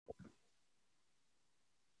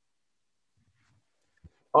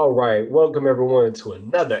All right, welcome everyone to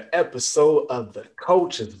another episode of the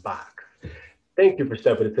Coach's Box. Thank you for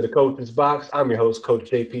stepping into the Coach's Box. I'm your host, Coach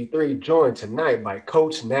JP3, joined tonight by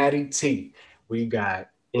Coach Natty T. We got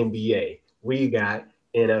NBA, we got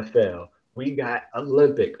NFL, we got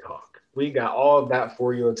Olympic talk. We got all of that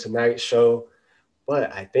for you on tonight's show,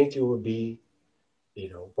 but I think it would be,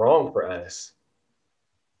 wrong for us.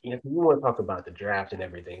 If you want to talk about the draft and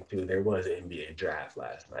everything too, there was an NBA draft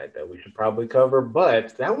last night that we should probably cover,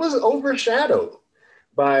 but that was overshadowed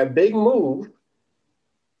by a big move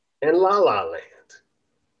in La La Land.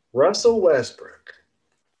 Russell Westbrook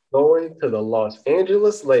going to the Los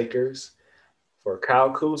Angeles Lakers for Kyle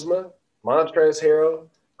Kuzma, Montrezl Harrell,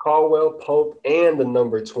 Caldwell Pope, and the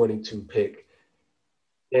number 22 pick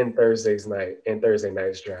in Thursday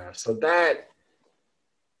night's draft. So that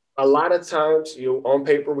a lot of times, on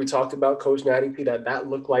paper, we talked about Coach Natty P that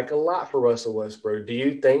looked like a lot for Russell Westbrook. Do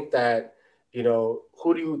you think that,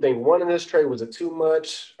 who do you think won in this trade? Was it too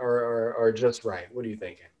much or just right? What are you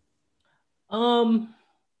thinking? Um,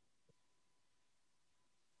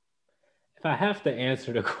 if I have to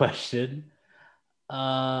answer the question,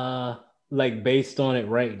 uh, like based on it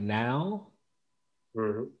right now,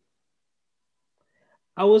 Mm-hmm.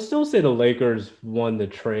 I would still say the Lakers won the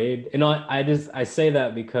trade. And I say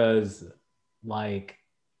that because like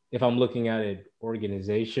if I'm looking at it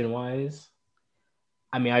organization wise,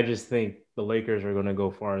 I mean I just think the Lakers are gonna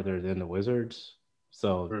go farther than the Wizards.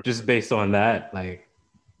 So just based on that, like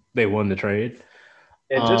they won the trade.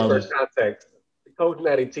 And just for Um context, Coach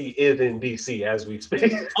Natty T is in DC as we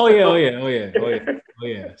speak. oh yeah, oh So, yeah, oh yeah, oh yeah, oh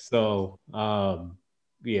yeah. So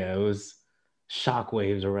yeah, it was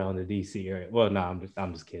shockwaves around the DC area. Well, no,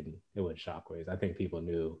 I'm just kidding. It was shockwaves. I think people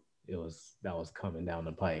knew that was coming down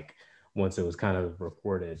the pike once it was kind of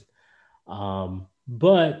reported.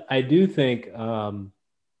 But I do think the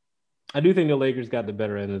Lakers got the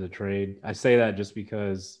better end of the trade. I say that just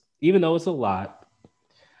because even though it's a lot,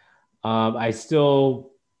 I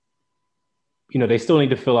still they still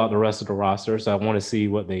need to fill out the rest of the roster. So I want to see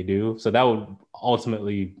what they do. So that would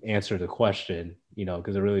ultimately answer the question,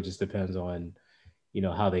 because it really just depends on,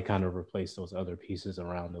 how they kind of replace those other pieces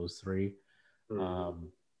around those three. mhm. Um,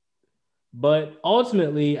 but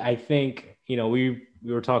ultimately, I think, we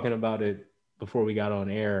were talking about it before we got on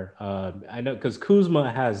air. I know because Kuzma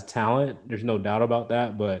has talent. There's no doubt about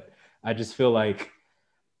that. But I just feel like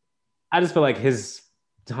I just feel like his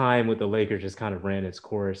time with the Lakers just kind of ran its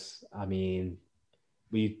course. I mean,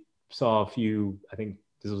 we saw a few. I think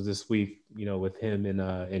this was this week. With him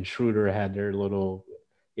and Schroeder had their little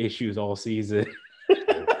issues all season.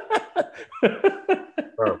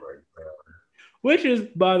 Oh my God. Which is,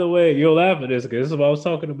 by the way, you'll laugh at this because this is what I was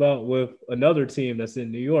talking about with another team that's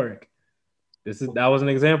in New York. That was an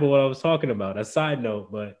example of what I was talking about. A side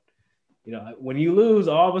note, but when you lose,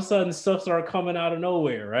 all of a sudden stuff starts coming out of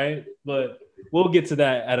nowhere, right? But we'll get to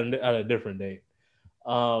that at a different date.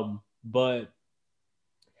 But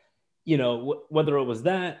whether it was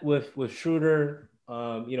that with Schroeder,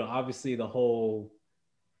 obviously the whole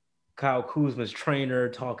Kyle Kuzma's trainer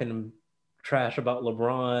talking trash about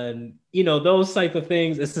LeBron, those type of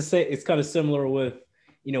things. It's the same. It's kind of similar with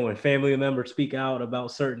when family members speak out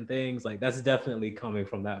about certain things. Like that's definitely coming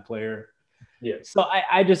from that player. Yes. So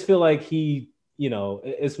I just feel like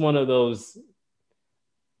it's one of those.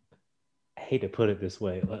 I hate to put it this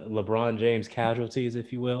way, LeBron James casualties,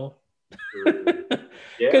 if you will. Mhm.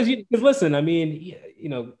 Yeah. Because listen, I mean,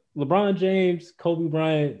 LeBron James, Kobe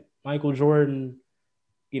Bryant, Michael Jordan,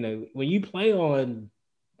 when you play on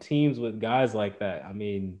teams with guys like that, I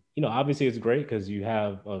mean, obviously it's great because you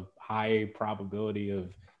have a high probability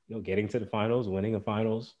of, getting to the finals, winning a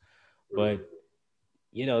finals, but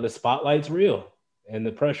Mhm. the spotlight's real and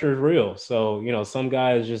the pressure is real. So, some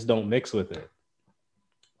guys just don't mix with it.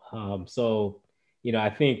 So, I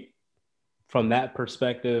think from that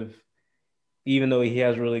perspective, even though he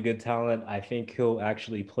has really good talent, I think he'll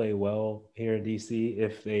actually play well here in DC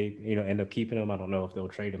if they, end up keeping him. I don't know if they'll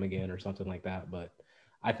trade him again or something like that, but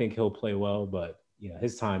I think he'll play well. But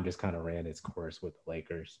his time just kind of ran its course with the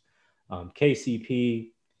Lakers.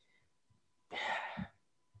 KCP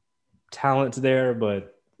talent's there,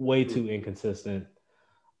 but way too inconsistent.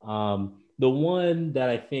 The one that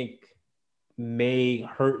I think may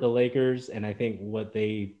hurt the Lakers, and I think what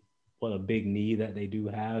a big need that they do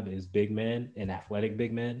have is big men and athletic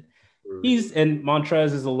big men. Mhm. And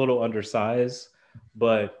Montrez is a little undersized,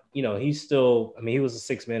 but he's still. I mean, he was a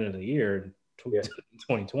six man of the year in Yeah.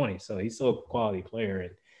 2020, so he's still a quality player.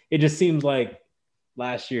 And it just seems like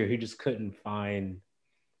last year he just couldn't find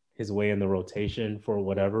his way in the rotation for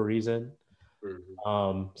whatever reason.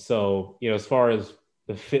 Mhm. So as far as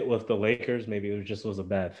the fit with the Lakers. Maybe it was a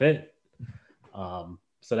bad fit.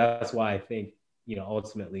 So that's why I think,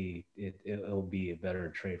 ultimately it'll be a better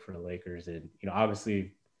trade for the Lakers. And,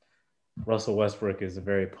 obviously Russell Westbrook is a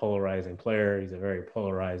very polarizing player. He's a very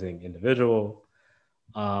polarizing individual.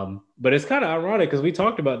 But it's kind of ironic because we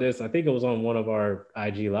talked about this. I think it was on one of our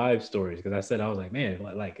IG live stories because I was like, man,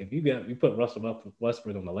 like if you put Russell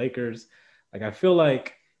Westbrook on the Lakers, like I feel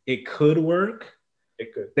like it could work.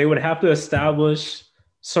 It could. They would have to establish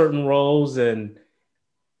certain roles and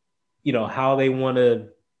how they want to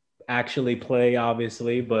actually play,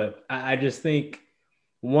 obviously. But I just think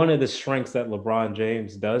one of the strengths that LeBron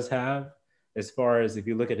James does have, as far as if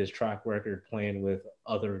you look at his track record playing with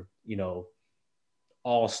other,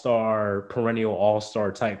 all-star, perennial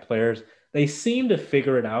all-star type players, they seem to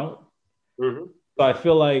figure it out. Mm-hmm. So I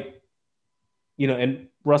feel like, and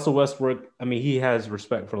Russell Westbrook, I mean, he has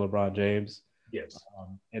respect for LeBron James. Yes.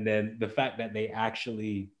 And then the fact that they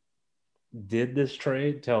actually did this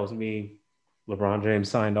trade tells me LeBron James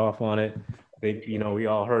signed off on it. We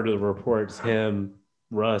all heard of the reports. Him,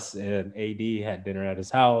 Russ, and AD had dinner at his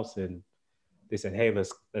house, and they said, "Hey,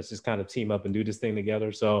 let's just kind of team up and do this thing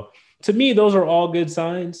together." So to me, those are all good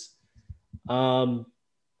signs. And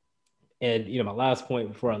my last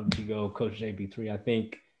point before I let you go, Coach JP3, I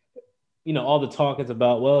think all the talk is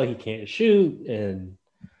about, well, he can't shoot, and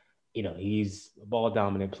he's a ball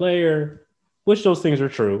dominant player, which those things are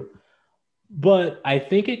true. But I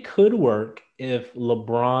think it could work if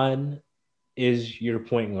LeBron is your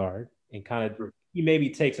point guard and kind of he maybe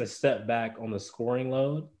takes a step back on the scoring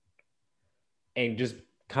load and just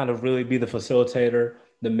kind of really be the facilitator,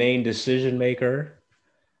 the main decision maker.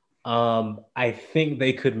 I think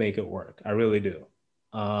they could make it work. I really do.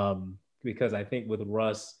 Because I think with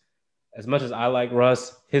Russ, as much as I like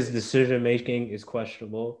Russ, his decision making is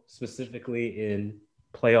questionable, specifically in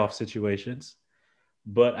playoff situations.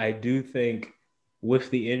 But I do think with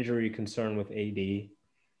the injury concern with AD,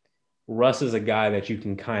 Russ is a guy that you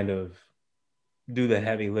can kind of do the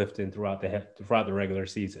heavy lifting throughout the regular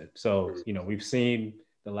season. So, we've seen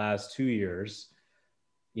the last 2 years,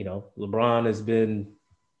 LeBron has been,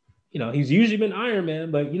 he's usually been Iron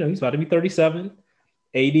Man, but, he's about to be 37.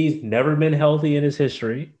 AD's never been healthy in his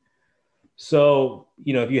history. So,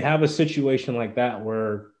 if you have a situation like that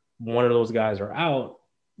where one of those guys are out,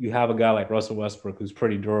 you have a guy like Russell Westbrook who's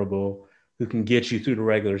pretty durable, who can get you through the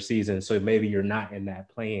regular season. So maybe you're not in that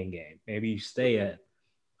playing game. Maybe you stay at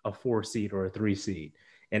a 4 seed or a 3 seed.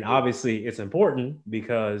 And obviously it's important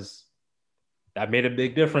because that made a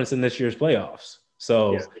big difference in this year's playoffs.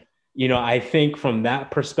 So, I think from that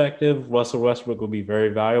perspective, Russell Westbrook will be very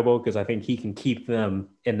valuable because I think he can keep them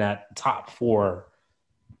in that top 4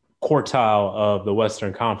 quartile of the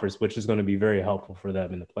Western Conference, which is going to be very helpful for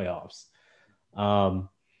them in the playoffs.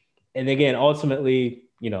 And again, ultimately,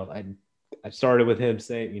 I started with him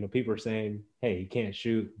saying, people are saying, hey, he can't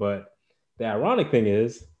shoot. But the ironic thing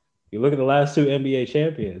is, you look at the last 2 NBA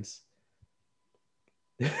champions,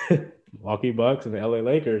 Milwaukee Bucks and the LA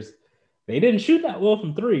Lakers, they didn't shoot that well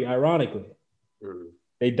from 3, ironically. Mm-hmm.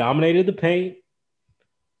 They dominated the paint,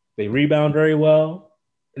 they rebound very well,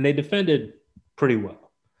 and they defended pretty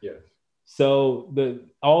well. Yes. So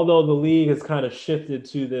although the league has kind of shifted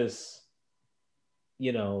to this,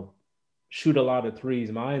 shoot a lot of threes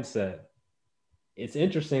mindset, it's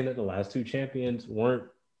interesting that the last 2 champions weren't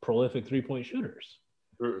prolific 3-point shooters.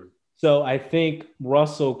 Mm-mm. So I think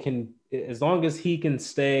Russell can, as long as he can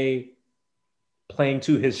stay playing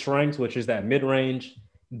to his strengths, which is that mid-range,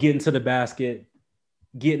 getting to the basket,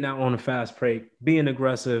 getting out on a fast break, being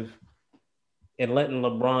aggressive, and letting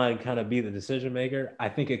LeBron kind of be the decision maker, I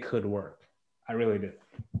think it could work. I really do.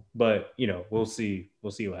 But, we'll see.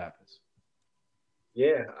 We'll see what happens.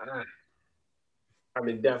 Yeah. I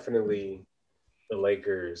mean, definitely the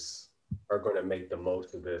Lakers are going to make the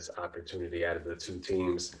most of this opportunity out of the 2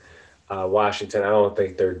 teams. Washington, I don't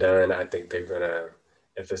think they're done. I think they're going to,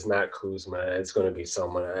 if it's not Kuzma, it's going to be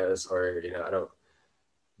someone else, or,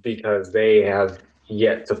 because they have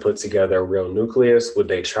yet to put together a real nucleus. Would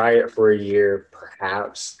they try it for a year?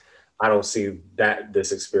 Perhaps. I don't see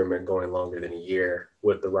this experiment going longer than a year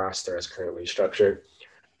with the roster as currently structured.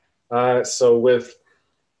 So with,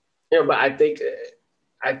 but I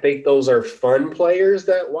think those are fun players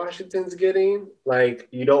that Washington's getting. Like,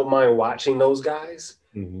 you don't mind watching those guys.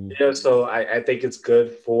 Mm-hmm. So I think it's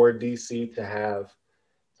good for DC to have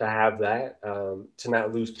that, to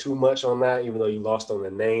not lose too much on that, even though you lost on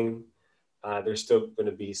the name. There's still going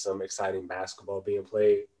to be some exciting basketball being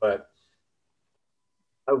played. But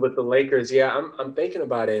with the Lakers, I'm thinking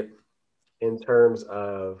about it in terms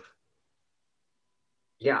of,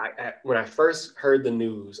 when I first heard the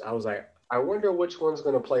news, I was like, I wonder which one's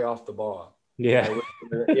going to play off the ball. Yeah.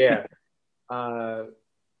 Like, yeah. Uh,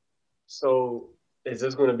 so is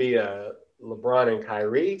this going to be a LeBron and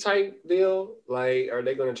Kyrie type deal? Like, are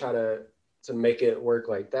they going to try to make it work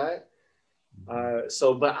like that? But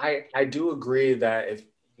I do agree that if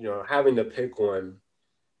having to pick one,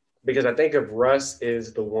 because I think if Russ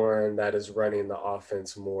is the one that is running the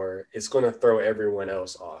offense more, it's going to throw everyone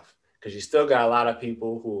else off because you still got a lot of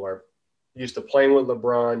people who are used to playing with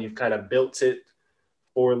LeBron. You've kind of built it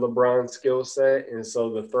for LeBron's skill set. And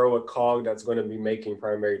so to throw a cog that's going to be making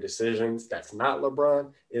primary decisions that's not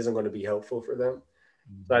LeBron isn't going to be helpful for them.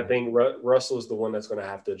 So I Mhm. think Russell's the one that's going to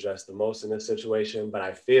have to adjust the most in this situation. But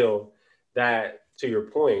I feel that, to your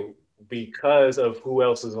point, because of who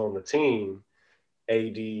else is on the team,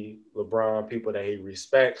 AD, LeBron, people that he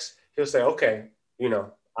respects, he'll say, okay,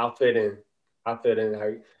 I'll fit in. I'll fit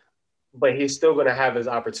in. But he's still going to have his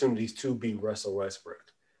opportunities to be Russell Westbrook.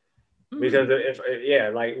 Because yeah,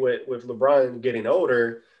 like with LeBron getting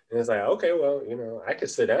older, and it's like, okay, well, I could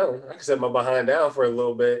sit down. I could sit my behind down for a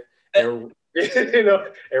little bit. And,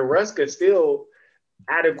 and Russ could still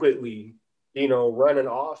adequately, run an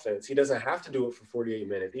offense. He doesn't have to do it for 48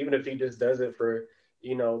 minutes. Even if he just does it for,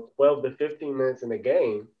 12 to 15 minutes in a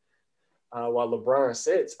game, while LeBron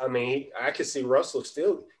sits, I mean, I could see Russell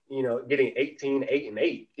still, getting 18, 8, and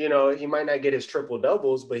 8. He might not get his triple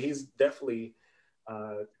doubles, but he's definitely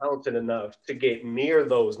talented enough to get near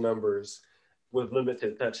those numbers with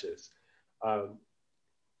limited touches. Um,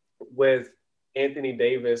 with Anthony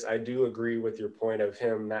Davis, I do agree with your point of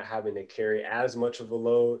him not having to carry as much of a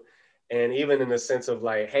load. And even in the sense of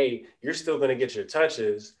like, hey, you're still going to get your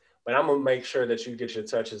touches, but I'm going to make sure that you get your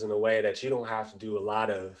touches in a way that you don't have to do a lot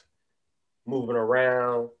of moving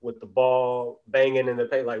around with the ball, banging in the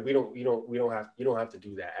paint. Like you don't have to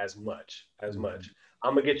do that as Mhm. much.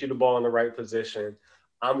 I'm gonna get you the ball in the right position.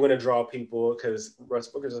 I'm gonna draw people because Russ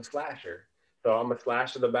Booker's a slasher. So I'm gonna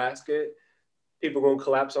slash to the basket. People gonna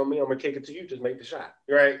collapse on me. I'm gonna kick it to you. Just make the shot,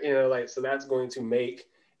 right? Like so that's going to make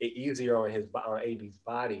it easier on AD's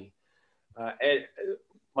body. And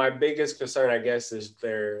my biggest concern, I guess, is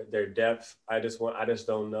their depth. I just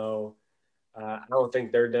don't know. I don't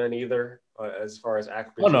think they're done either as far as Oh no,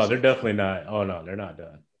 acquisition. they're definitely not. Oh no, they're not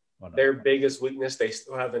done. Oh no. Their biggest weakness they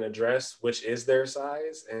still haven't addressed, which is their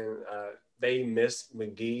size, and they miss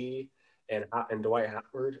McGee and Dwight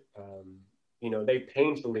Howard. They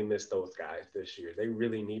painfully missed those guys this year. They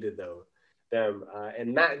really needed them,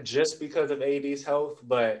 and not just because of AD's health,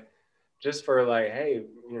 but just for like, hey,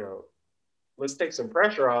 let's take some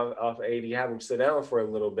pressure off AD, have him sit down for a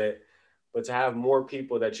little bit, but to have more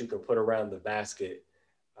people that you can put around the basket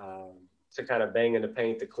um, to kind of bang in the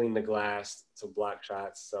paint, to clean the glass, to block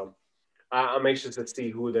shots. So I'm anxious to see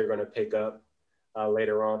who they're going to pick up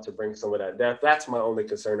later on to bring some of that depth. That's my only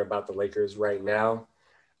concern about the Lakers right now.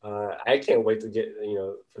 I can't wait to get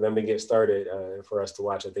for them to get started and for us to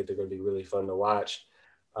watch. I think they're going to be really fun to watch.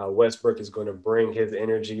 Westbrook is going to bring his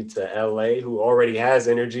energy to LA, who already has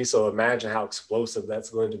energy. So imagine how explosive that's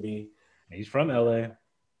going to be. He's from LA.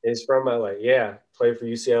 It's from LA, yeah. Played for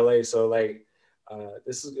UCLA, so like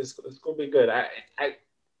this is it's going to be good. I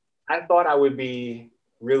I thought I would be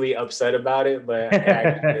really upset about it, but it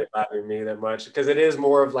actually didn't bother me that much because it is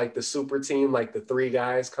more of like the super team, like the three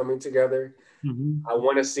guys coming together. Mhm. I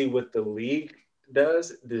want to see what the league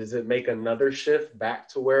does. Does it make another shift back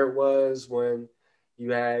to where it was when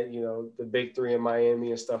you had, the big three in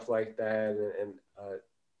Miami and stuff like that, and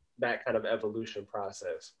that kind of evolution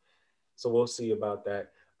process? So we'll see about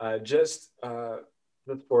that. Just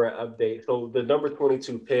for an update, so the number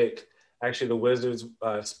 22 pick, actually the Wizards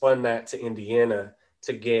spun that to Indiana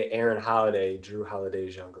to get Aaron Holiday, Drew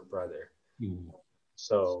Holiday's younger brother. Mhm.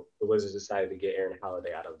 So the Wizards decided to get Aaron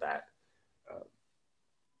Holiday out of that. Um,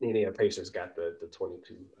 the Indiana Pacers got the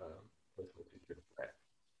 22.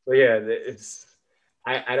 So yeah,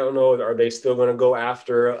 I don't know. Are they still going to go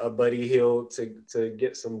after a Buddy Hill to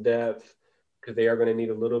get some depth because they are going to need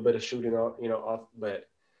a little bit of shooting off, off. But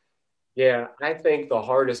yeah, I think the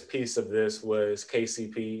hardest piece of this was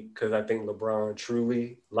KCP because I think LeBron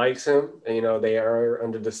truly likes him, and they are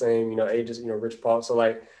under the same ages, Rich Paul. So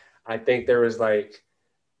like, I think there was like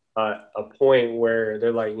a point where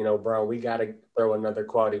they're like, Brown, we got to throw another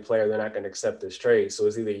quality player. They're not going to accept this trade. So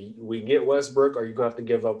it's either we get Westbrook or you're going to have to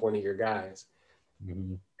give up one of your guys.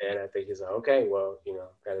 Mhm. And I think he's like, okay, well,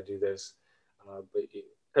 got to do this. But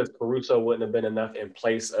because Caruso wouldn't have been enough in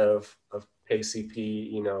place of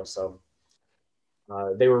KCP, so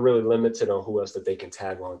they were really limited on who else that they can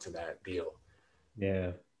tag on to that deal.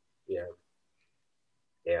 Yeah. Yeah,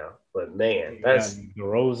 yeah. But man, You got that's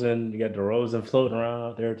DeRozan. You got DeRozan floating around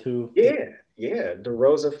out there too. yeah. Yeah,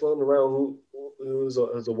 DeRozan floating around who's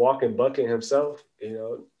a walking bucket himself. He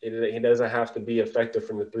doesn't have to be effective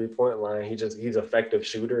from the 3 point line. He's effective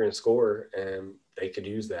shooter and scorer, and they could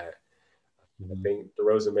use that. I Mhm. think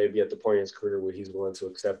DeRozan may be at the point in his career where he's willing to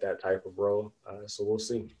accept that type of role. So we'll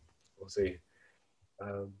see. We'll see.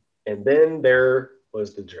 And then there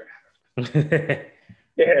was the draft.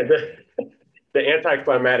 Yeah, the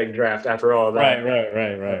anticlimactic draft after all Right, that. right,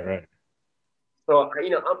 right, right, Uh, right. so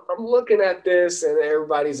I'm looking at this and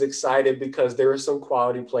everybody's excited because there are some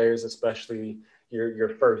quality players, especially your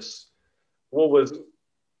first. What was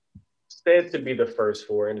said to be the first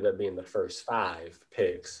four ended up being the first five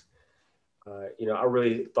picks. I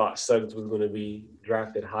really thought Suggs was going to be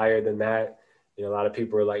drafted higher than that. A lot of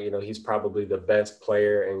people are like, he's probably the best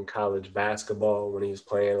player in college basketball when he's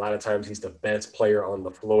playing. A lot of times he's the best player on the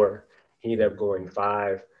floor. He ended up going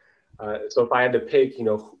five. So if I had to pick,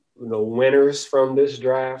 winners from this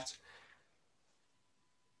draft,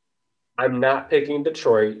 I'm not picking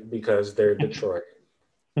Detroit because they're Detroit.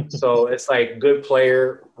 So it's like good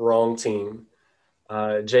player, wrong team.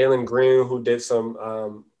 Jalen Green, who did some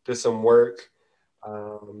work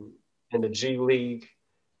um, in the G League,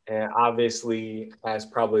 and obviously has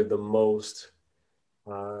probably the most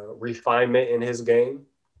refinement in his game.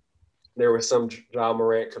 There were some Ja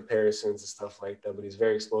Morant comparisons and stuff like that, but he's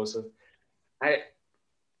very explosive. I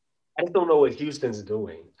I just don't know what Houston's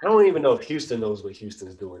doing. I don't even know if Houston knows what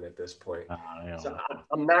Houston's doing at this point. You So know.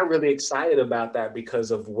 I'm not really excited about that because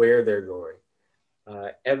of where they're going.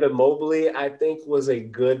 Evan Mobley, I think, was a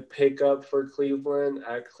good pickup for Cleveland.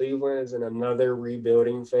 Cleveland is in another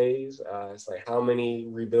rebuilding phase. It's like how many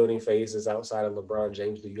rebuilding phases outside of LeBron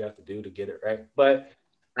James do you have to do to get it right? But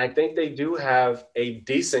I think they do have a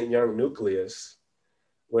decent young nucleus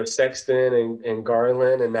with Sexton and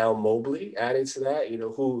Garland and now Mobley added to that,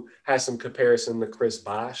 who has some comparison to Chris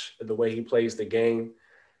Bosh, the way he plays the game.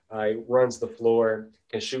 He runs the floor,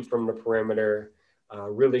 can shoot from the perimeter,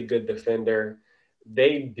 really good defender.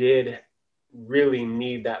 They did really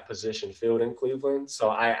need that position filled in Cleveland. So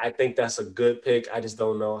I think that's a good pick. I just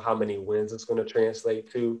don't know how many wins it's going to translate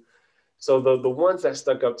to. So the ones that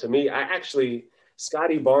stuck up to me,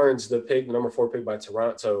 Scotty Barnes, the pick, number 4 pick by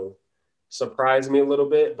Toronto, surprised me a little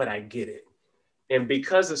bit, but I get it. And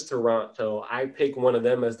because it's Toronto, I pick one of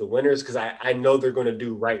them as the winners because I know they're going to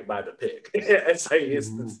do right by the pick. Mhm.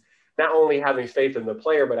 It's not only having faith in the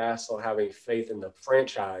player, but also having faith in the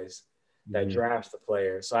franchise that Mhm. drafts the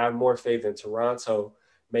player. So I have more faith in Toronto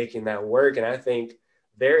making that work. And I think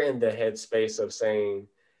they're in the headspace of saying,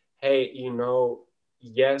 hey,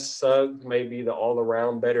 yes, Suggs may be the all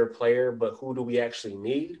around better player, but who do we actually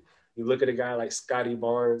need? You look at a guy like Scotty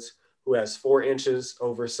Barnes, who has 4 inches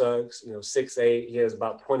over Suggs, 6'8". He has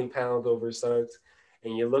about 20 pounds over Suggs.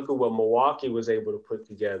 And you look at what Milwaukee was able to put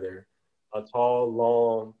together, a tall,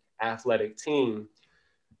 long, athletic team.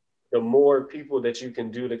 The more people that you can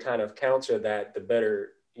do to kind of counter that, the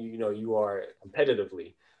better you are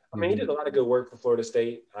competitively. I mean, he Mhm. did a lot of good work for Florida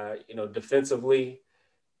State. Defensively,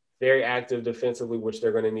 very active defensively, which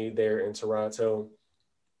they're going to need there in Toronto.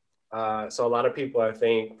 So a lot of people, I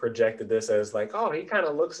think, projected this as like, oh, he kind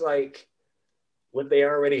of looks like what they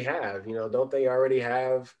already have. Don't they already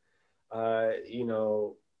have, uh, you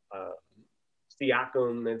know, uh,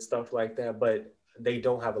 Siakam and stuff like that? But they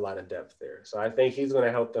don't have a lot of depth there. So I think he's going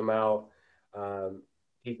to help them out. Um,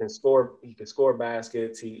 he can score. He can score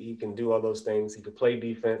baskets. He can do all those things. He can play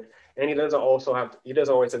defense, and he doesn't always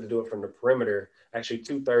have to do it from the perimeter. Actually,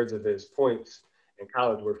 2/3 of his points in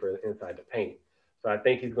college were for inside the paint. So I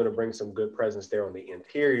think he's going to bring some good presence there on the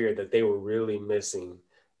interior that they were really missing,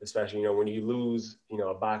 especially when you lose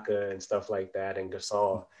Ibaka and stuff like that and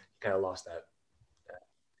Gasol, you kind of lost that.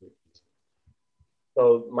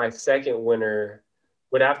 So my second winner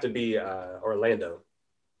would have to be Orlando.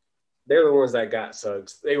 They're the ones that got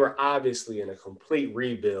Suggs. They were obviously in a complete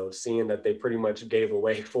rebuild, seeing that they pretty much traded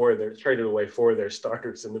away for their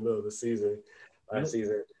starters in the middle of the season last Yep.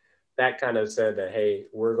 season. That kind of said that, hey,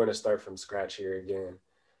 we're going to start from scratch here again.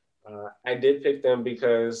 I did pick them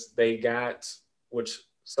because they got, which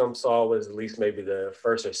some saw was at least maybe the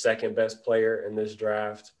first or second best player in this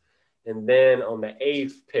draft. And then on the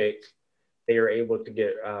eighth pick, they were able to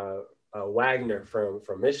get Wagner from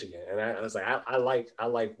Michigan, and I was like, I liked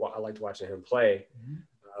watching him play.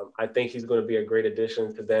 I think he's going to be a great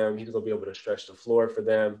addition to them. He's going to be able to stretch the floor for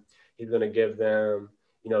them. He's going to give them,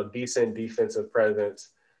 decent defensive presence.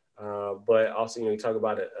 But also, you talk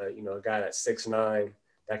about a guy that's 6'9"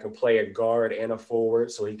 that can play a guard and a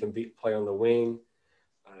forward, so he can play on the wing.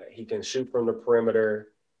 He can shoot from the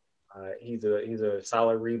perimeter. He's a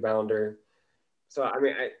solid rebounder. So I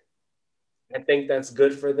mean, I think that's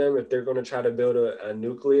good for them if they're going to try to build a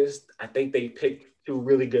nucleus. I think they picked two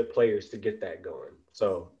really good players to get that going.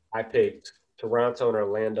 So I picked Toronto and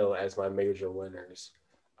Orlando as my major winners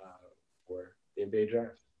for the NBA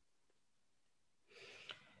draft.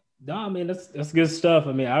 No, I mean that's good stuff.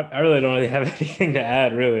 I mean, I really don't really have anything to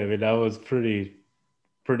add. Really, I mean that was pretty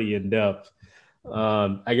in depth.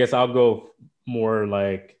 I guess I'll go more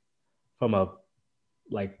like from a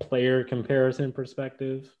like player comparison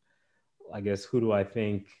perspective. I guess who do I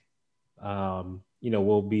think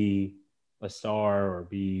will be a star or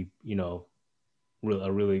be a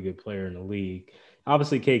really good player in the league.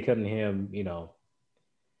 Obviously, Kate Cunningham,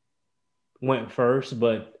 went first,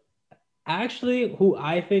 but actually, who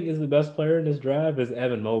I think is the best player in this draft is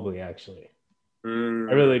Evan Mobley. Actually, I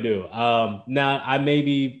Mm. really do. Now I may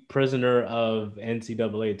be prisoner of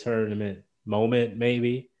NCAA tournament moment,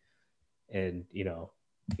 maybe, and you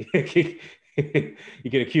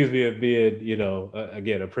can accuse me of being,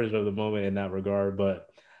 again, a prisoner of the moment in that regard. But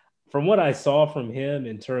from what I saw from him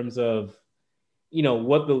in terms of,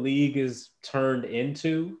 what the league is turned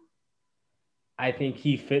into, I think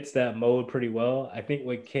he fits that mode pretty well. I think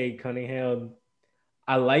with Cade Cunningham,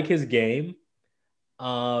 I like his game.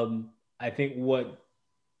 I think what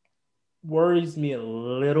worries me a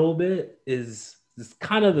little bit is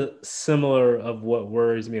kind of the similar of what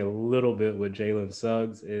worries me a little bit with Jalen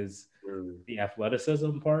Suggs is Mm. the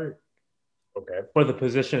athleticism part Okay. for the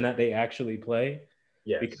position that they actually play.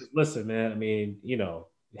 Because Yes. listen, man, I mean,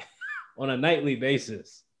 on a nightly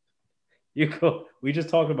basis, we just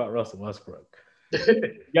talked about Russell Westbrook.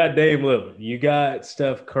 You got Dame Lillard, you got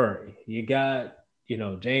Steph Curry, you got,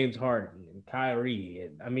 James Harden and Kyrie.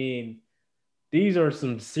 And I mean, these are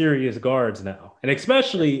some serious guards now. And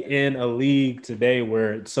especially in a league today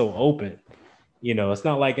where it's so open. It's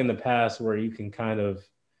not like in the past where you can kind of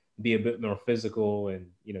be a bit more physical and,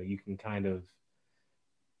 you can kind of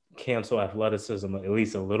cancel athleticism at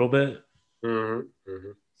least a little bit. Hmm.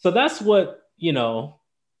 Hmm. So that's what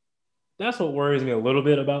worries me a little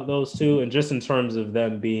bit about those two. And just in terms of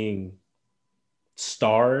them being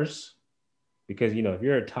stars, because if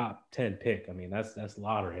you're a top 10 pick, I mean that's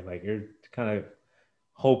lottery. Like you're kind of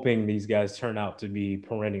hoping these guys turn out to be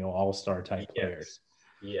perennial all-star type players.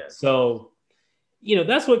 Yes. Yes. So,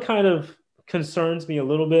 that's what kind of concerns me a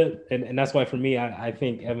little bit. And that's why for me, I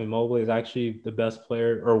think Evan Mobley is actually the best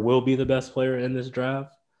player or will be the best player in this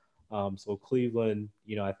draft. So Cleveland,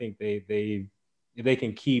 I think they if they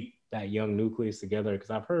can keep that young nucleus together,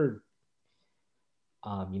 because I've heard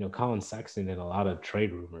Colin Sexton in a lot of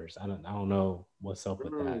trade rumors. I don't know what's up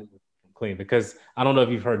with that Mm. from Cleveland, because I don't know if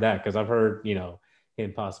you've heard that, because I've heard,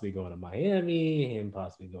 him possibly going to Miami, him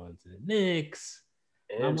possibly going to the Knicks.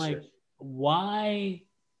 And I'm like, Interesting. why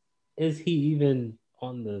is he even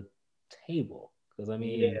on the table? Because I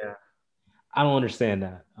mean, Yeah. I don't understand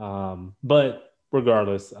that. But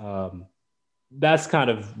regardless, that's kind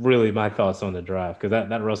of really my thoughts on the draft, because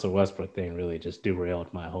that Russell Westbrook thing really just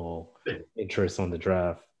derailed my whole interest on the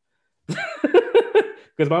draft.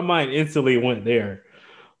 Because my mind instantly went there.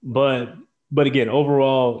 But but again,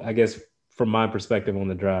 overall, I guess from my perspective on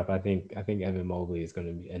the draft, I think Evan Mobley is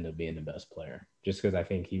going to end up being the best player, just because I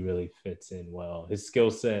think he really fits in well. His skill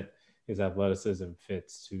set, his athleticism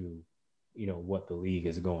fits to what the league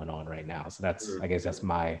is going on right now. So I guess that's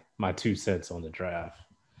Mhm. my 2 cents on the draft.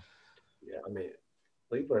 Yeah. I mean,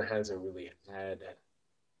 Cleveland hasn't really had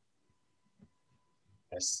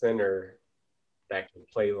a center that can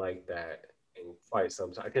play like that in quite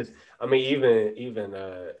some time. Because I mean, even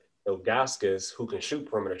Ilgauskas, who can shoot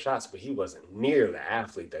perimeter shots, but he wasn't near the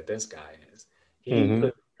athlete that this guy is. He Mm-hmm.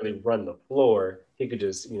 couldn't really run the floor. He could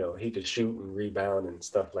just, he could shoot and rebound and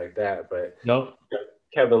stuff like that. But Nope.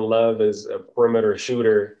 Kevin Love is a perimeter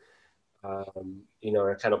shooter. I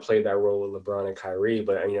kind of played that role with LeBron and Kyrie,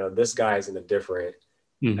 but this guy's in a different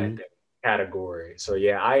I Mm-hmm. think, category. So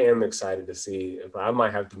yeah, I am excited to see. But I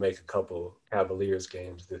might have to make a couple Cavaliers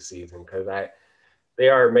games this season because they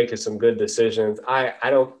are making some good decisions. I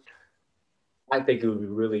think it would be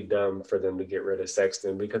really dumb for them to get rid of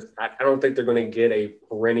Sexton because I don't think they're going to get a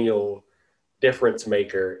perennial difference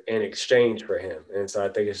maker in exchange for him. And so I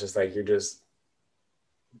think it's just like you're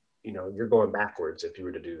going backwards if you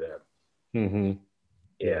were to do that. Mm-hmm.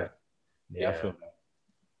 Yeah. Yeah, Yeah, I yeah. feel that.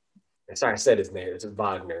 And sorry, I said his name. It's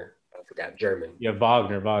Wagner. I forgot German. Yeah,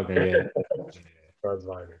 Wagner, yeah. Franz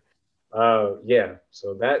Wagner. Yeah.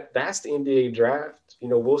 So that's the NBA draft.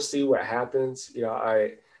 We'll see what happens.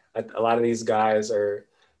 A lot of these guys are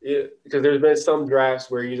because there's been some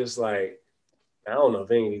drafts where you just like I don't know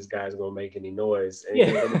if any of these guys are gonna make any noise, and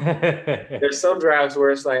Yeah. there's some drafts where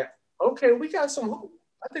it's like okay, we got some hoop.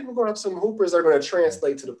 I think we're going to have some hoopers that are going to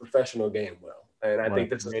translate to the professional game well. And I Right. think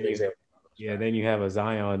this is Then an example. then you have a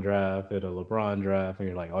Zion draft and a LeBron draft, and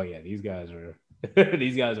you're like, oh yeah, these guys are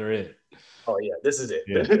these guys are it. Oh, yeah, this is Yeah.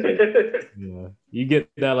 it. Yeah. You get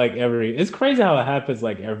that like it's crazy how it happens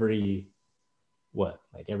like like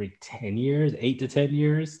every 10 years, 8 to 10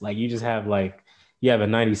 years. Like you have a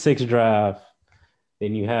 96 draft,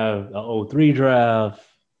 then you have a '03 draft.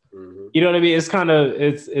 Mm-hmm. You know what I mean? It's kind of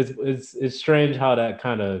it's strange how that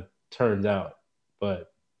kind of turns out.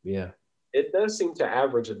 But yeah. It does seem to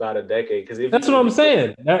average about a decade because That's what if I'm you look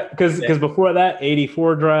saying. Because at before that,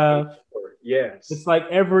 '84 draft, it's yes, like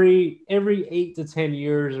every 8 to 10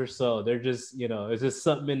 years or so, they're just, it's just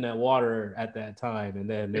something in that water at that time. And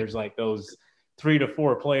then there's like those 3 to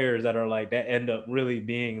 4 players that are like that end up really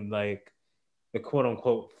being like the quote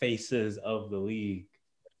unquote faces of the league,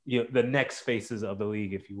 the next faces of the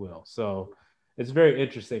league, if you will. So it's very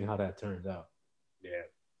interesting how that turns out. yeah,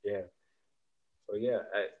 yeah. So yeah,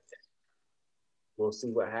 we'll see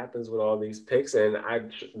what happens with all these picks, and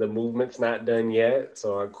the movement's not done yet.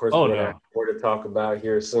 So of course Oh we're gonna have no. more to talk about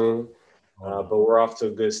here soon. Oh no. But we're off to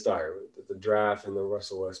a good start with the draft and the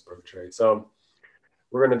Russell Westbrook trade. So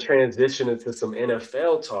we're going to transition into some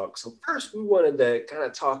NFL talk. So first, we wanted to kind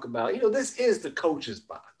of talk about, this is the coaches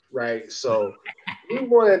box, right? So we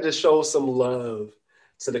wanted to show some love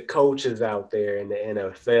to the coaches out there in the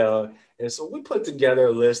NFL. And so we put together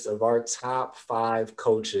a list of our top 5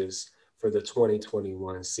 coaches for the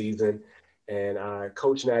 2021 season. And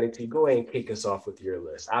Coach Natty T, go ahead and kick us off with your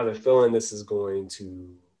list. I have a feeling this is going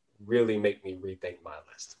to really make me rethink my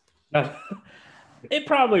list. It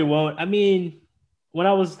probably won't. I mean, when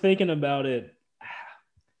I was thinking about it,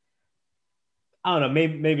 I don't know.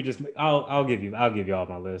 Maybe just I'll give you all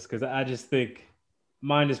my list because I just think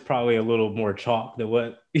mine is probably a little more chalk than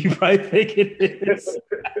what you probably think it is.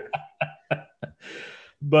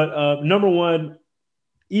 But number one,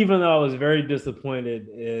 even though I was very disappointed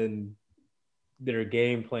in their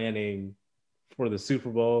game planning for the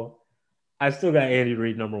Super Bowl, I still got Andy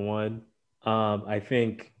Reid number one. I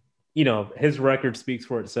think his record speaks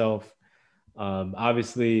for itself.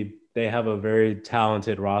 Obviously, they have a very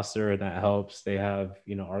talented roster, and that helps. They have,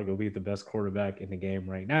 arguably the best quarterback in the game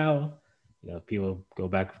right now. People go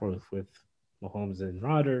back and forth with Mahomes and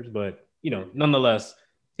Rodgers, but nonetheless,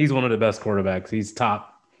 he's one of the best quarterbacks. He's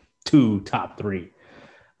top 2, top 3.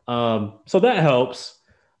 So that helps.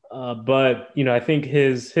 But I think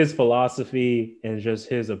his philosophy and just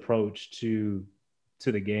his approach to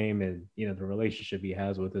the game and the relationship he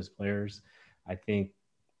has with his players, I think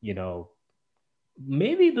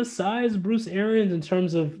maybe besides Bruce Arians in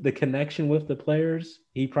terms of the connection with the players,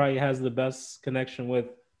 he probably has the best connection with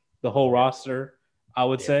the whole roster, I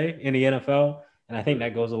would say, in the NFL. And I think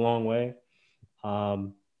that goes a long way.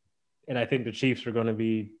 And I think the Chiefs are going to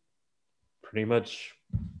be pretty much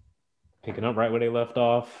picking up right where they left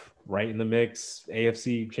off, right in the mix,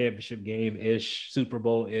 AFC championship game-ish, Super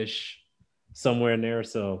Bowl-ish, somewhere in there.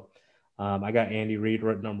 So I got Andy Reid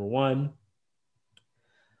at number one.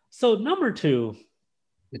 So number two,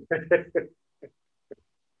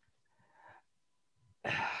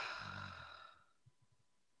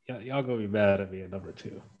 y'all gonna be mad at me at number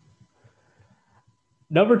two.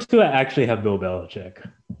 Number two, I actually have Bill Belichick.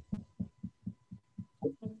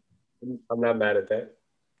 I'm not mad at that.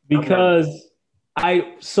 Because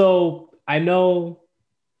I know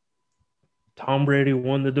Tom Brady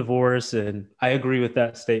won the divorce, and I agree with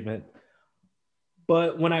that statement.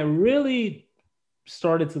 But when I really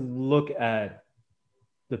started to look at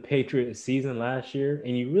the Patriots season last year,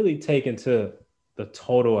 and you really take into the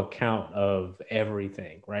total account of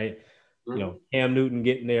everything, right? Mm-hmm. Cam Newton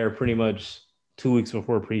getting there pretty much 2 weeks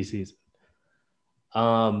before preseason.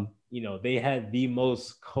 They had the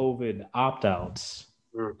most COVID opt-outs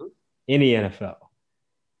in the NFL.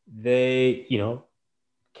 They,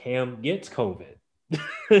 Cam gets COVID.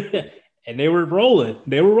 And they were rolling.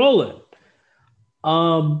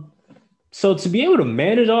 So to be able to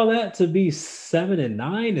manage all that to be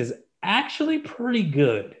 7-9 is actually pretty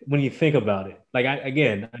good when you think about it. Like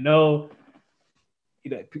I know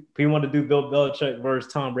people want to do Bill Belichick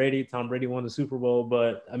versus Tom Brady. Tom Brady won the Super Bowl,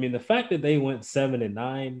 but I mean the fact that they went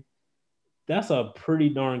 7-9, that's a pretty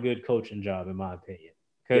darn good coaching job in my opinion.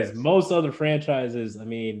 Because most other franchises, I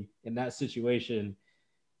mean, in that situation,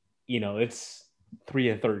 it's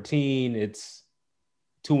 3-13, it's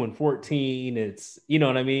 2-14, it's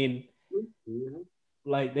what I mean. Mm-hmm.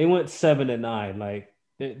 Like they went 7-9. Like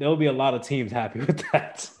there'll be a lot of teams happy with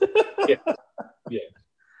that. Yeah.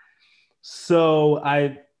 So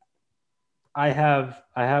I have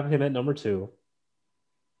him at number two.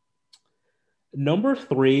 Number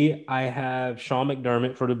 3, I have Sean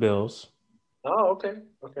McDermott for the Bills. Oh, okay.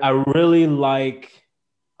 Okay. I really like,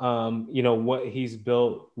 what he's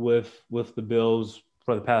built with the Bills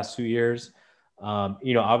for the past 2 years.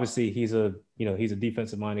 Obviously he's a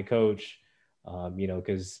defensive minded coach.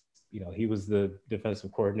 Because he was the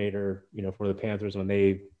defensive coordinator, for the Panthers when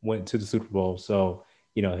they went to the Super Bowl. So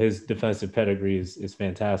his defensive pedigree is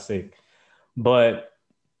fantastic. But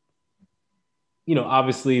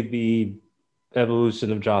obviously the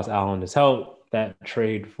evolution of Josh Allen has helped. That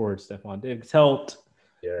trade for Stephon Diggs helped.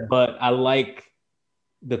 Yeah. But I like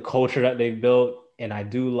the culture that they've built, and I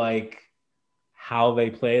do like how they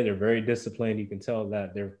play. They're very disciplined. You can tell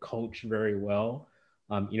that they're coached very well.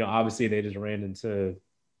 Obviously they just ran into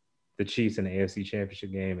the Chiefs in the AFC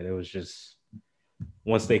Championship game, and it was just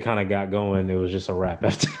once they kind of got going, it was just a wrap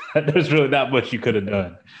after that. There's really not much you could have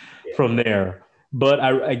done Yeah. from there. But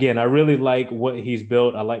I really like what he's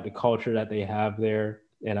built. I like the culture that they have there,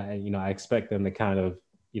 and I expect them to kind of,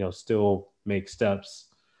 still make steps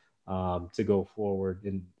to go forward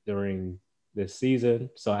during this season.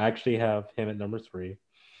 So I actually have him at number 3.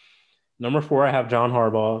 Number 4, I have John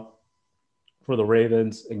Harbaugh for the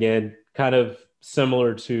Ravens. Again, kind of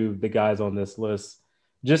similar to the guys on this list,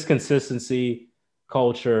 just consistency,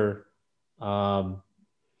 culture. Um,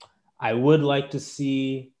 I would like to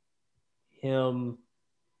see him,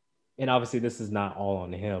 and obviously this is not all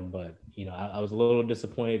on him, but I was a little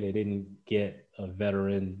disappointed they didn't get a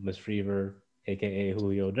veteran receiver, aka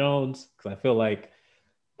Julio Jones, because I feel like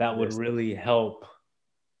that would really help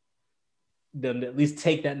them to at least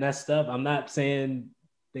take that next step. I'm not saying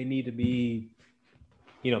they need to be,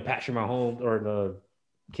 Patrick Mahomes or the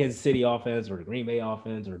Kansas City offense or the Green Bay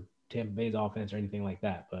offense or Tampa Bay's offense or anything like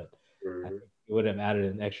that, but I think it would have added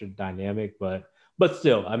an extra dynamic. But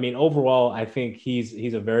still, I mean, overall, I think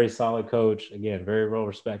he's a very solid coach. Again, very well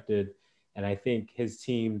respected, and I think his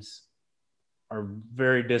teams are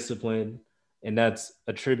very disciplined, and that's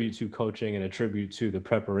a tribute to coaching and a tribute to the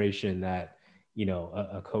preparation that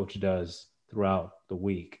a coach does throughout the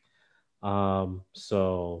week.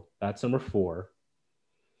 So that's number 4.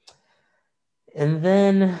 And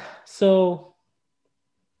then, so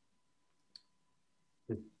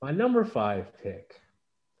my number 5 pick,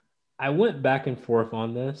 I went back and forth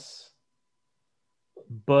on this,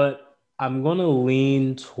 but I'm going to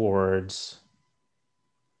lean towards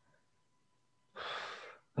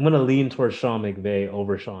Sean McVay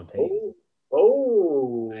over Sean Payton.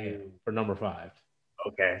 Oh. For number 5.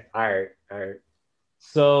 Okay. All right. All right.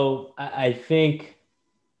 So I think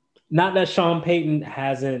not that Sean Payton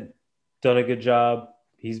hasn't done a good job.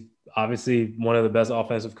 He's obviously one of the best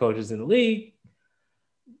offensive coaches in the league,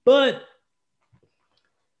 but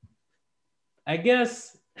I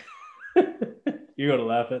guess you're going to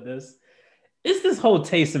laugh at this. It's this whole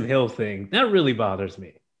Taysom Hill thing that really bothers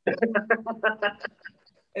me.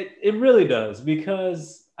 It really does,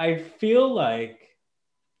 because I feel like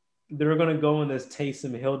they're going to go in this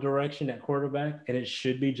Taysom Hill direction at quarterback, and it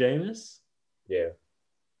should be Jameis. Yeah.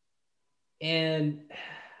 And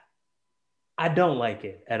I don't like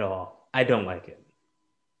it at all. I don't like it.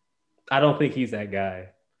 I don't think he's that guy.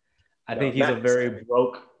 I think he's a very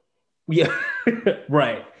broke. Yeah,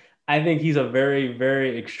 right. I think he's a very,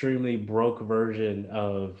 very extremely broke version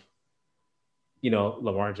of,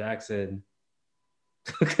 Lamar Jackson.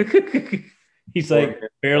 He's like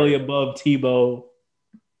barely above Tebow,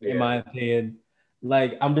 in my opinion.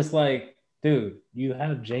 Like, I'm just like, dude, you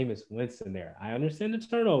have Jameis Winston there. I understand the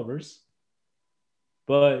turnovers,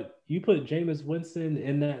 but you put Jameis Winston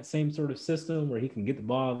in that same sort of system where he can get the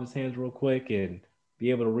ball in his hands real quick and be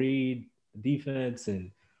able to read the defense, and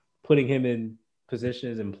putting him in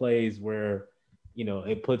positions and plays where,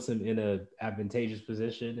 it puts him in a advantageous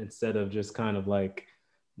position instead of just kind of like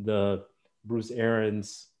the Bruce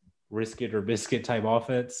Arians risk it or biscuit type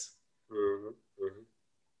offense.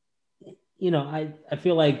 I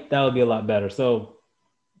feel like that would be a lot better. So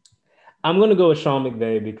I'm going to go with Sean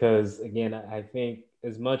McVay because, again, I think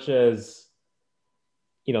as much as,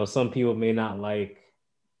 some people may not like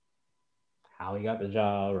how he got the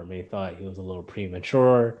job or may thought he was a little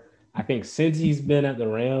premature, I think since he's been at the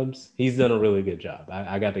Rams, he's done a really good job.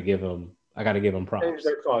 I got to give him props. Change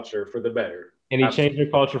their culture for the better. And he changed their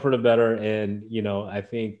culture for the better. And, I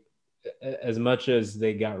think as much as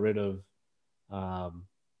they got rid of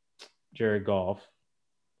Jared Goff,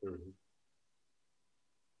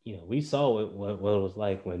 we saw what it was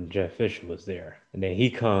like when Jeff Fisher was there. And then he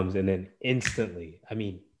comes and then instantly,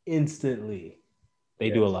 they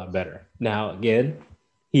do a lot better. Now, again,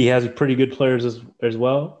 he has pretty good players as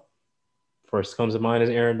well. First comes to mind is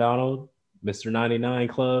Aaron Donald, Mr. 99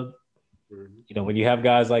 Club. Mm-hmm. You know, when you have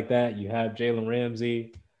guys like that, you have Jalen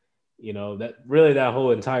Ramsey. You know, that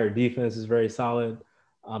whole entire defense is very solid.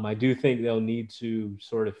 I do think they'll need to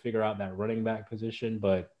sort of figure out that running back position,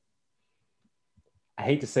 but I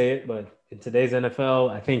hate to say it, but in today's NFL,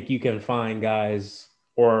 I think you can find guys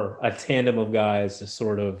or a tandem of guys to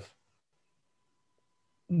sort of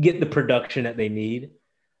get the production that they need.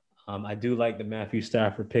 I do like the Matthew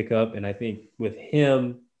Stafford pickup, and I think with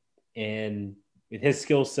him and with his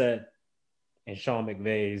skill set and Sean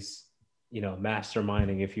McVay's, you know,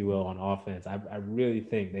 masterminding, if you will, on offense, I really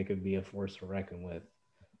think they could be a force to reckon with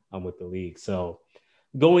the league. So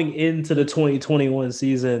going into the 2021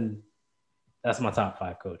 season, that's my top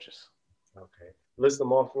 5 coaches. Okay. List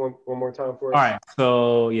them off one more time for All us. right.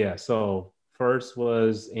 So yeah. So first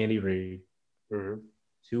was Andy Reid. Mm-hmm.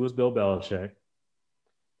 2 was Bill Belichick.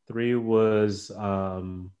 3 was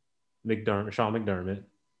Sean McDermott.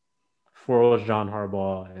 4 was John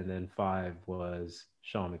Harbaugh, and then 5 was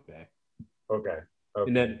Sean McVay. Okay. And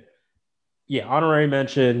Okay. then yeah, honorary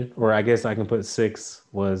mention, or I guess I can put 6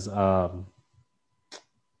 was Sean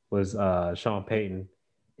Payton,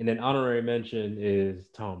 and then honorary mention is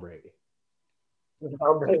Tom Brady.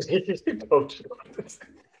 I'm ready to coach.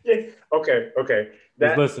 Yeah. Okay. Okay. Because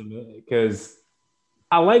That. listen, because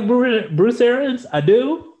I like Bruce Arians, I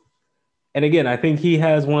do, and again, I think he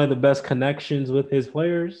has one of the best connections with his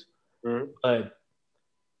players. Mm-hmm. But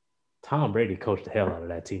Tom Brady coached the hell out of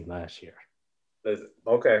that team last year.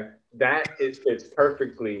 Okay. That is fits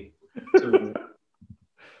perfectly to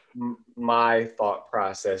my thought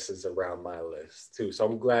processes around my list too. So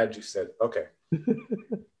I'm glad you said okay.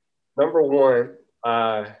 Number one,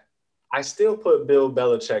 I still put Bill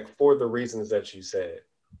Belichick for the reasons that you said.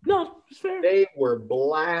 No, it's fair. They were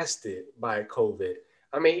blasted by COVID.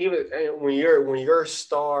 I mean, even when your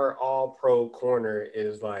star all pro corner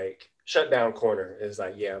is like shutdown corner is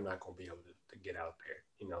like, yeah, I'm not gonna be able to get out there,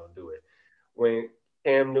 do it. When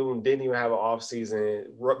Cam Newton didn't even have an offseason,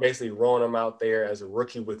 basically rolling him out there as a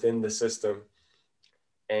rookie within the system,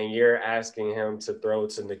 and you're asking him to throw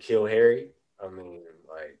to N'Keal Harry. I mean,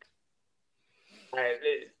 like,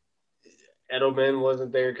 Edelman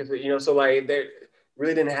wasn't there because so like they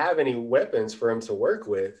really didn't have any weapons for him to work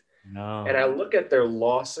with. And I No. look at their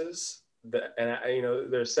losses,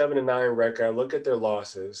 their 7-9 record. I look at their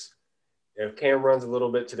losses. If Cam runs a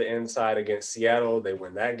little bit to the inside against Seattle, they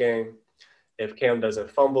win that game. If Cam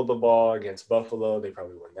doesn't fumble the ball against Buffalo, they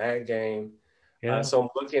probably win that game. Yeah. So I'm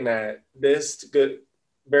looking at this good,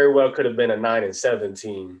 very well could have been a 9-7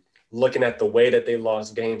 team. Looking at the way that they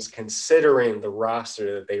lost games, considering the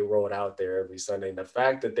roster that they rolled out there every Sunday, and the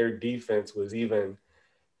fact that their defense was even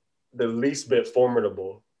the least bit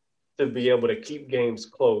formidable to be able to keep games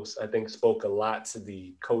close, I think spoke a lot to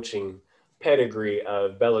the coaching pedigree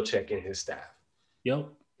of Belichick and his staff. Yep.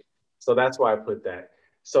 So that's why I put that.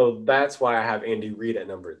 So that's why I have Andy Reid at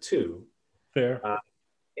number 2. Fair.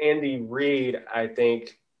 Andy Reid, I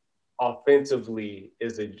think, offensively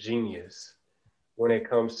is a genius when it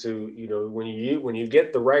comes to when you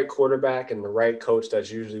get the right quarterback and the right coach.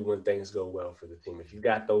 That's usually when things go well for the team. If you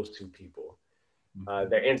got those two people,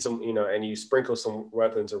 they're in some and you sprinkle some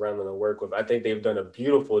weapons around them to work with. I think they've done a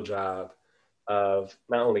beautiful job of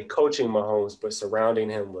not only coaching Mahomes but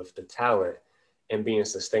surrounding him with the talent and being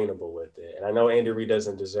sustainable with it. And I know Andy Reid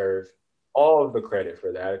doesn't deserve all of the credit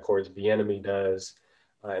for that. Of course, Bieniemy does,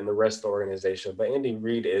 and the rest of the organization. But Andy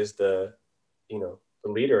Reid is the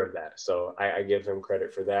leader of that. So I give him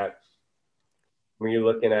credit for that. When you're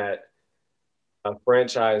looking at a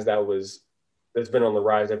franchise that's been on the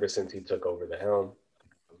rise ever since he took over the helm,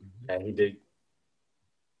 and he did,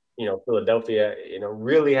 Philadelphia,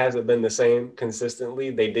 really hasn't been the same consistently.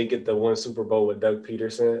 They did get the one Super Bowl with Doug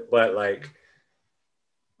Peterson, but like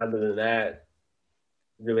other than that,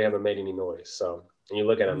 really haven't made any noise. So, and you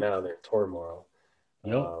look at them now, they're in turmoil.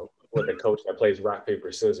 Yep. With a coach that plays rock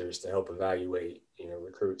paper scissors to help evaluate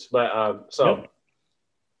recruits. But Yep.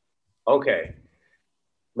 okay,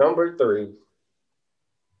 number 3,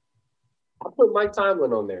 I put Mike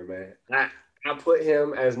Tomlin on there, man. I put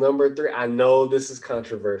him as number 3. I know this is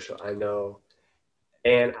controversial. I know,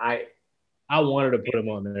 and I wanted to put him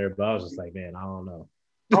on there, but I was just like, man, I don't know.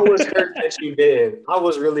 I was hurt that you did. I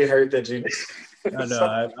was really hurt that you did. I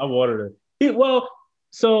know. I wanted to.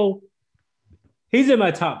 So he's in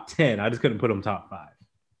my top 10. I just couldn't put him top 5.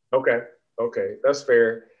 Okay, that's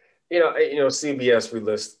fair. CBS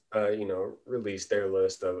released their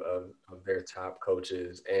list of their top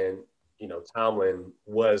coaches, and Tomlin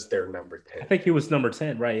was their number 10. I think he was number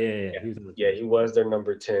 10, right? Yeah. He was their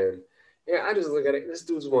number 10. Yeah, I just look at it. This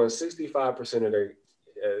dude's won 65% of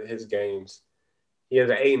his games. He has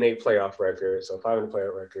an 8-8 playoff record, so 5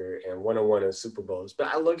 playoff record, and 1-1 in Super Bowls. But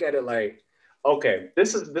I look at it like, okay,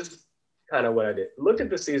 this is kind of what I did. Look at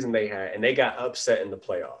the season they had, and they got upset in the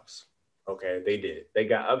playoffs. Okay, they did. They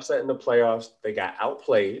got upset in the playoffs. They got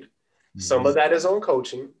outplayed. Some of that is on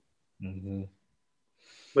coaching, Mm-hmm.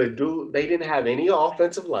 but they didn't have any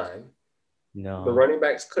offensive line. The No. running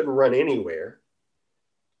backs couldn't run anywhere.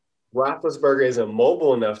 Roethlisberger isn't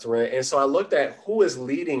mobile enough to run. And so I looked at who is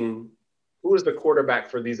the quarterback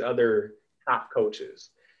for these other top coaches.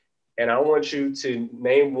 And I want you to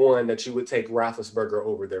name one that you would take Roethlisberger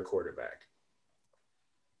over their quarterback.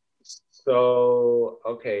 So,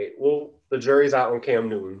 okay, well, the jury's out on Cam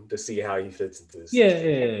Newton to see how he fits into the Yeah, system.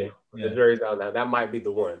 yeah, The yeah. jury's out now. That might be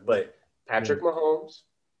the one. But Yeah. Patrick Mahomes,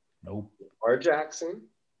 Nope. Lamar Jackson,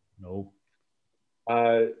 Nope.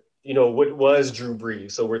 uh, what was Drew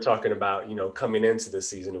Brees? So we're talking about, coming into the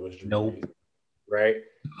season, it was Drew Nope. Brees, right?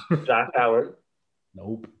 Josh Allen.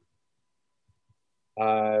 Nope.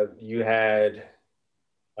 You had,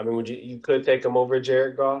 I mean, you could take him over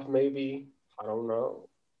Jared Goff, maybe. I don't know.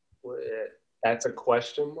 That's a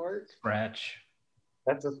question mark. Scratch.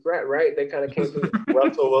 That's a threat, right? They kind of came through.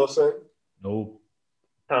 Russell Wilson, Nope.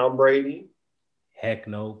 Tom Brady, Heck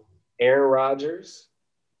no. Aaron Rodgers.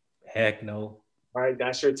 Heck no. All right,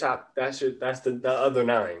 that's your top. That's the other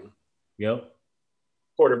 9 Yep.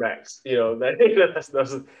 quarterbacks.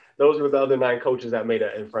 Those were the other 9 coaches that made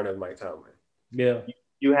it in front of Mike Tomlin. Yeah.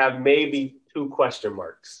 You have maybe 2 question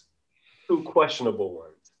marks, 2 questionable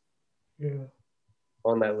ones. Yeah.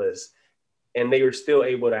 On that list. And they were still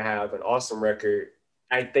able to have an awesome record.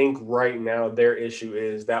 I think right now their issue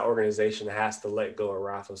is that organization has to let go of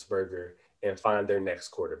Roethlisberger and find their next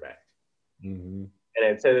quarterback. Mm-hmm. And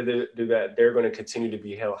until they do that, they're going to continue to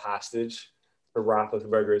be held hostage to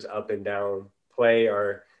Roethlisberger's up and down play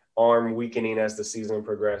or arm weakening as the season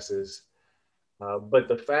progresses. But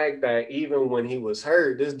the fact that even when he was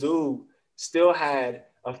hurt, this dude still had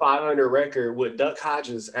a 500 record with Duck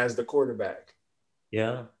Hodges as the quarterback.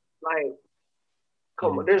 Yeah. Like,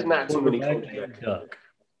 come on, there's not too many coaches that can do that.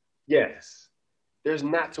 Yes. There's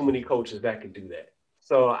not too many coaches that can do that.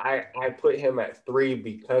 So I put him at 3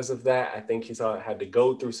 because of that. I think he's had to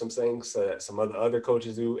go through some things that some other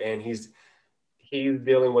coaches do, and he's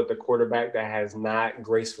dealing with a quarterback that has not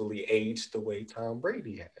gracefully aged the way Tom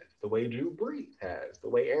Brady has, the way Drew Brees has, the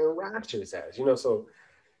way Aaron Rodgers has. So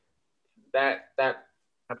that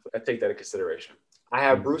I take that into consideration. I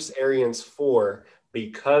have Bruce Arians 4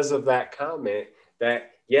 because of that comment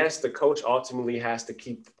that, yes, the coach ultimately has to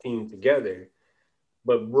keep the team together,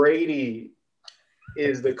 but Brady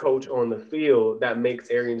is the coach on the field that makes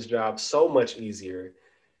Arians' job so much easier.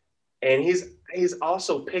 And he's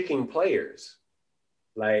also picking players.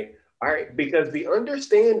 Like, all right, because the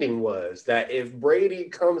understanding was that if Brady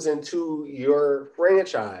comes into your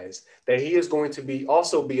franchise, that he is going to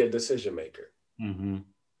also be a decision maker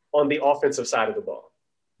on the offensive side of the ball.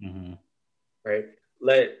 Mm-hmm. Right?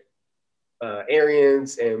 Let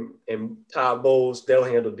Arians and Todd Bowles, they'll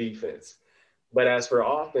handle defense. But as for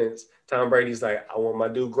offense, Tom Brady's like, I want my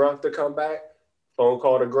dude Gronk to come back. Phone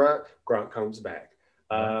call to Gronk comes back.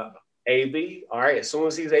 AB, all right, as soon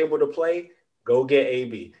as he's able to play, go get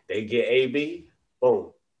AB. They get AB,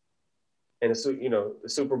 boom. And the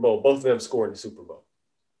Super Bowl, both of them score in the Super Bowl.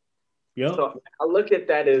 Yep. So I look at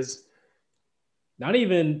that as not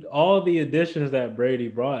even all the additions that Brady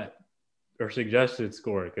brought or suggested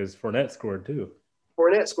scored, because Fournette scored too.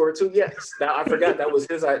 Fournette scored too, yes. I forgot that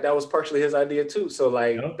was partially his idea too. So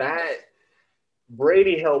that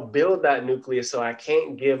Brady helped build that nucleus, so I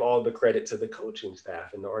can't give all the credit to the coaching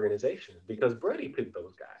staff and the organization because Brady picked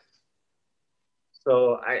those guys.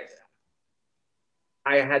 So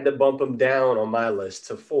I had to bump him down on my list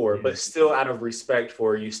to 4, but still out of respect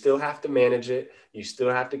for you still have to manage it. You still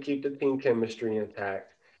have to keep the team chemistry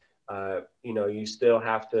intact. You still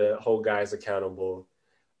have to hold guys accountable.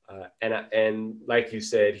 And like you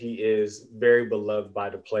said, he is very beloved by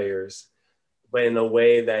the players, but in a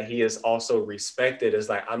way that he is also respected as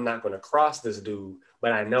like, I'm not going to cross this dude,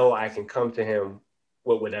 but I know I can come to him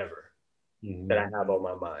with whatever that I have on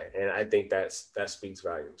my mind. And I think that speaks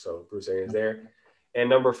volumes. So Bruce Arians there. And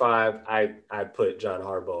number 5, I put John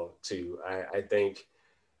Harbaugh too. I think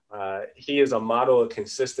he is a model of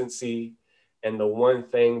consistency. And the one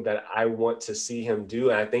thing that I want to see him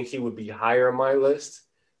do, and I think he would be higher on my list,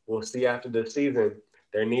 we'll see after the season,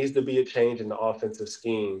 there needs to be a change in the offensive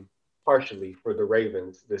scheme partially for the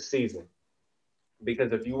Ravens this season.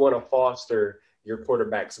 Because if you want to foster your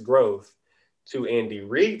quarterback's growth, to Andy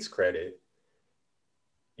Reid's credit,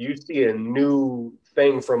 you see a new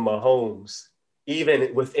thing from Mahomes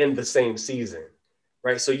even within the same season.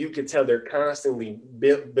 right? So you could tell they're constantly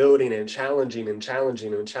building and challenging and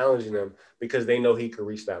challenging and challenging them because they know he could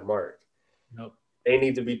reach that mark. Nope. They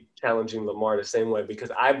need to be challenging Lamar the same way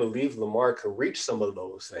because I believe Lamar can reach some of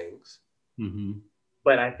those things. Mm-hmm.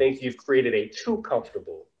 But I think you've created a too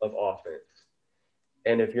comfortable of offense.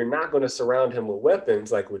 And if you're not going to surround him with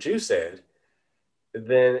weapons, like what you said,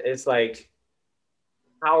 then it's like,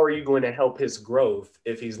 how are you going to help his growth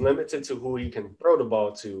if he's limited to who he can throw the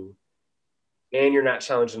ball to, and you're not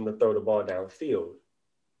challenging him to throw the ball downfield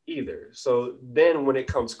either? So then when it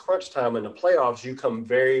comes crunch time in the playoffs, you come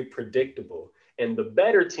very predictable. And the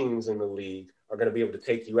better teams in the league are going to be able to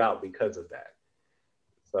take you out because of that.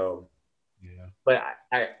 So, Yeah. but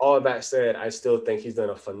all of that said, I still think he's done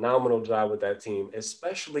a phenomenal job with that team,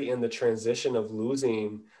 especially in the transition of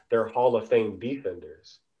losing their Hall of Fame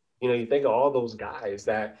defenders. You know, you think of all those guys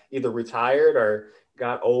that either retired or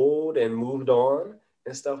got old and moved on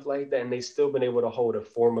and stuff like that, and they still been able to hold a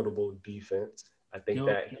formidable defense. I think Yep.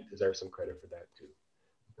 that he deserves some credit for that too.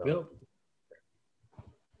 So, Yep.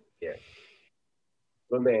 yeah.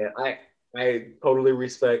 But man, I totally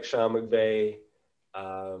respect Sean McVay.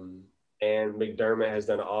 Um, and McDermott has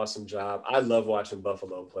done an awesome job. I love watching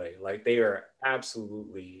Buffalo play. Like they are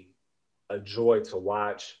absolutely a joy to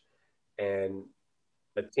watch, and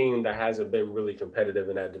a team that hasn't been really competitive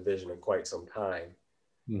in that division in quite some time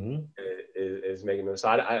Mm-hmm. is making them. So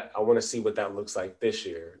I want to see what that looks like this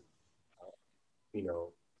year. You know,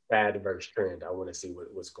 bad versus trend. I want to see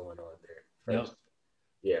what's going on there Yep. first.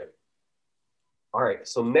 Yeah. All right.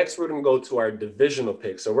 So next we're gonna go to our divisional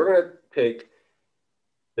pick. So we're gonna pick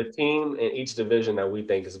the team in each division that we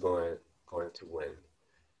think is going to win.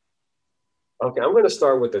 Okay, I'm going to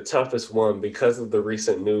start with the toughest one because of the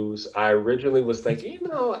recent news. I originally was thinking,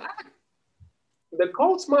 the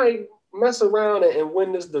Colts might mess around and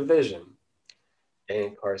win this division,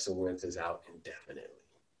 and Carson Wentz is out indefinitely.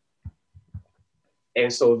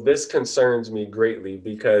 And so this concerns me greatly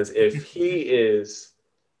because if he is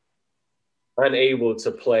unable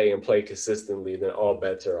to play and play consistently, then all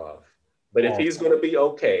bets are off. But if All. he's going to be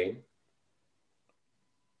okay,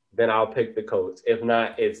 then I'll pick the Colts. If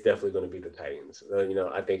not, it's definitely going to be the Titans.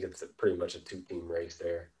 I think it's pretty much a two-team race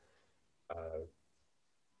there. Uh,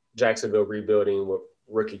 Jacksonville rebuilding with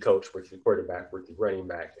rookie coach, rookie quarterback, rookie running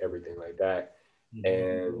back, everything like that. Mm-hmm.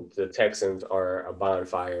 And the Texans are a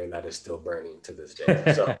bonfire that is still burning to this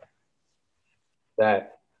day. So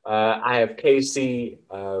that I have KC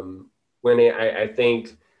winning. I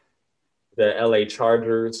think the LA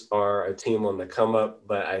Chargers are a team on the come up,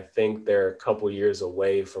 but I think they're a couple years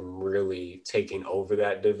away from really taking over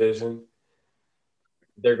that division.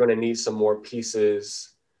 They're going to need some more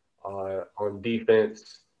pieces on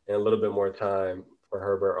defense and a little bit more time for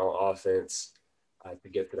Herbert on offense to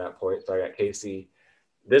get to that point. So I got KC.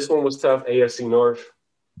 This one was tough. AFC North.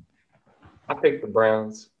 I picked the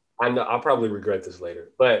Browns. I know I'll probably regret this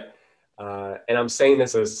later, but and I'm saying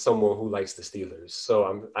this as someone who likes the Steelers,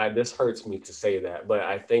 so this hurts me to say that, but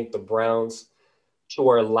I think the Browns, to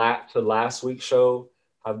our last week's show,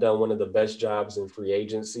 have done one of the best jobs in free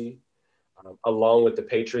agency, along with the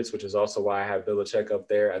Patriots, which is also why I have Belichick up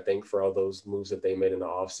there. I think for all those moves that they made in the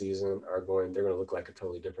offseason they're going to look like a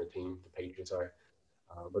totally different team. The Patriots are,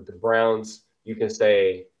 but the Browns, you can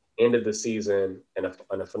say, ended the season in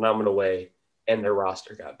a phenomenal way, and their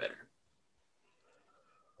roster got better.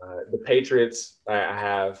 The Patriots, I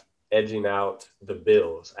have edging out the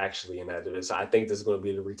Bills actually in that division. So I think this is going to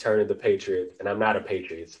be the return of the Patriots, and I'm not a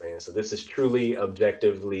Patriots fan, so this is truly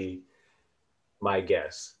objectively my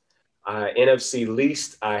guess. NFC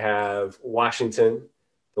least, I have Washington,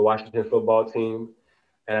 the Washington football team,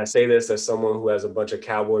 and I say this as someone who has a bunch of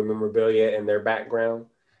cowboy memorabilia in their background,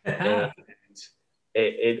 and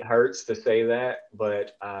it hurts to say that,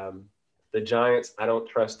 but the Giants, I don't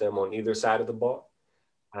trust them on either side of the ball.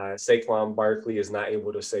 Saquon Barkley is not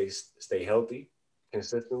able to stay healthy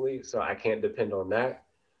consistently, so I can't depend on that.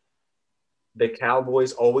 The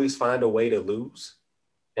Cowboys always find a way to lose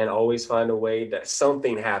and always find a way that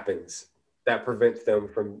something happens that prevents them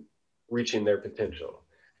from reaching their potential.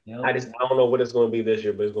 Yep. I don't know what it's going to be this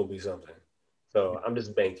year, but it's going to be something. So I'm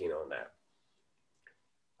just banking on that.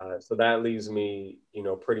 So that leaves me,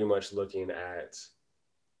 pretty much looking at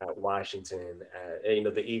Washington,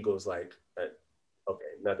 the Eagles. Okay,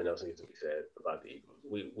 nothing else needs to be said about the Eagles.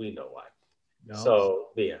 We know why.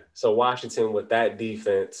 Yep. So Washington with that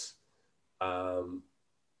defense, um,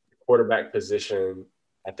 quarterback position,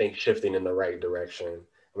 I think shifting in the right direction.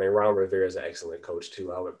 I mean, Ron Rivera is an excellent coach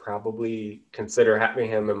too. I would probably consider having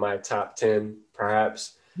him in my top 10,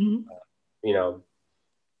 perhaps. Mm-hmm. You know,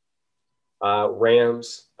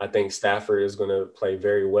 Rams, I think Stafford is going to play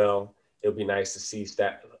very well. it'll be nice to see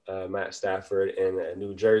Matt Stafford in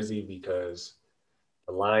New Jersey because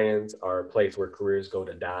the Lions are a place where careers go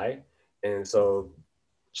to die. And so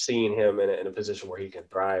seeing him in a position where he can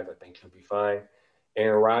thrive, I think he'll be fine.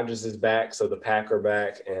 Aaron Rodgers is back, so the Pack are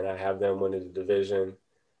back, and I have them winning the division.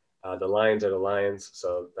 The Lions are the Lions,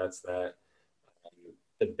 so that's that.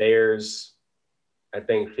 The Bears, I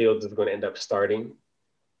think Fields is going to end up starting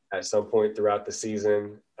at some point throughout the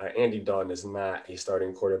season. Andy Dalton is not a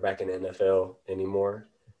starting quarterback in the NFL anymore.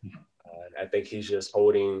 I think he's just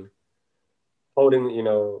holding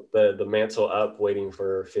the mantle up, waiting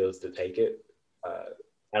for Fields to take it.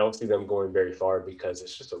 I don't see them going very far because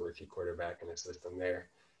it's just a rookie quarterback in the system there.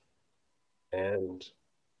 And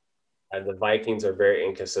the Vikings are very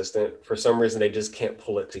inconsistent. For some reason, they just can't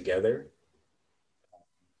pull it together.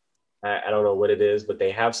 I don't know what it is, but they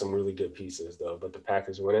have some really good pieces though. But the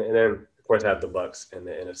Packers win it, and then of course I have the Bucks in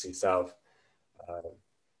the NFC South. Uh,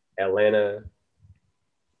 Atlanta,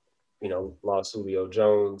 lost Julio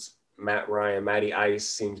Jones. Matt Ryan, Matty Ice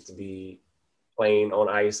seems to be playing on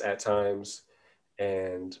ice at times,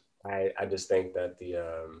 and I just think that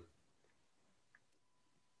the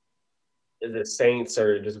Saints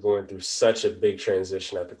are just going through such a big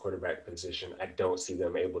transition at the quarterback position. I don't see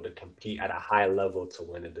them able to compete at a high level to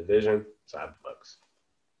win a division. So I have the Bucks.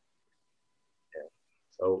 Yeah.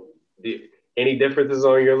 So, any differences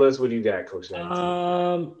on your list? What do you got, Coach Natty?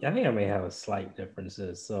 I think I may have a slight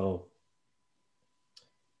differences. So,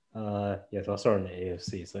 yes, I'll start in the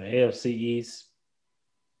AFC. So, AFC East,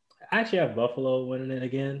 I actually have Buffalo winning it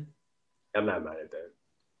again. I'm not mad at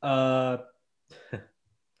that.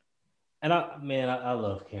 And I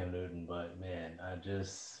love Cam Newton, but man,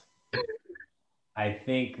 I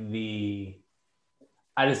think the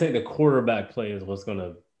quarterback play is what's going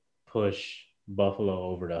to push Buffalo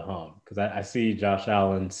over the hump because I see Josh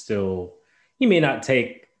Allen still. He may not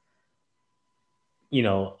take,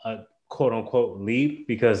 a quote unquote leap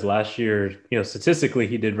because last year, statistically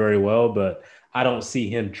he did very well, but I don't see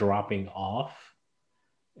him dropping off.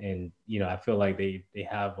 And I feel like they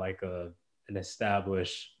have like an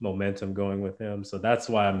established momentum going with him, so that's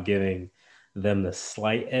why I'm giving them the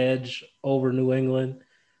slight edge over New England,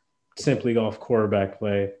 simply off quarterback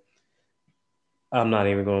play. I'm not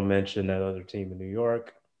even going to mention that other team in New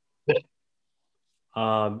York.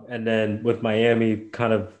 And then with Miami,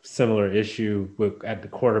 kind of similar issue at the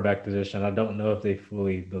quarterback position. I don't know if they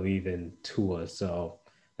fully believe in Tua. So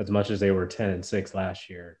as much as they were 10-6 last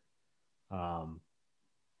year, I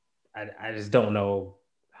just don't know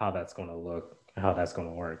how that's going to look, how that's going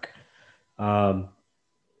to work.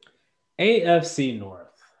 AFC North.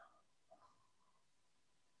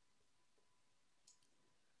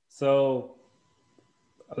 So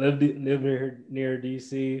I live near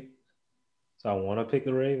DC, so I want to pick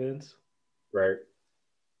the Ravens. Right.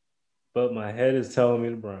 But my head is telling me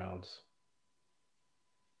the Browns.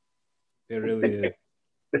 It really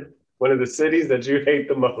is. One of the cities that you hate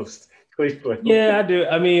the most, Cleveland. Yeah, I do.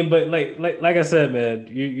 I mean, but like I said, man,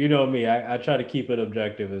 you know me. I try to keep it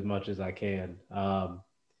objective as much as I can.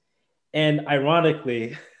 And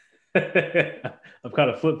ironically, I'm kind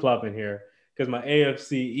of flip flopping here because my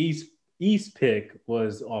AFC East pick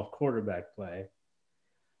was off quarterback play,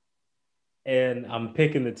 and I'm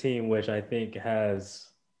picking the team which I think has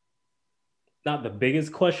not the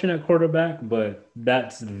biggest question at quarterback, but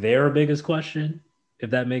that's their biggest question, if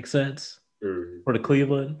that makes sense, for the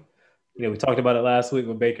Cleveland. We talked about it last week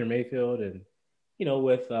with Baker Mayfield, and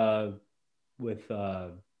with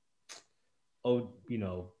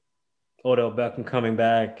Odell Beckham coming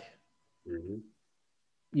back.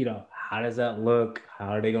 How does that look? How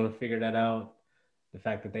are they going to figure that out? The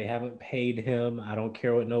fact that they haven't paid him, I don't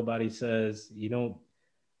care what nobody says. You don't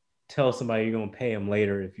tell somebody you're going to pay him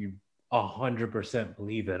later if you 100%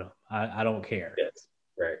 believe in him. I don't care. Yes,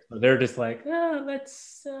 right. So they're just like, let's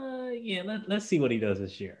see what he does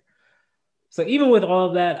this year. So even with all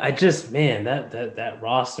of that, I just, man, that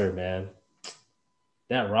roster, man,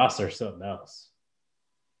 that roster is something else.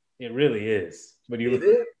 It really is.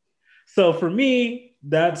 So for me,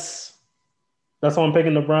 that's why I'm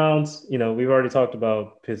picking the Browns. We've already talked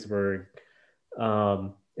about Pittsburgh.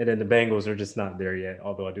 And then the Bengals are just not there yet,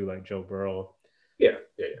 although I do like Joe Burrow. Yeah.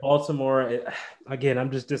 Baltimore, again,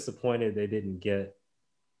 I'm just disappointed they didn't get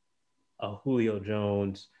a Julio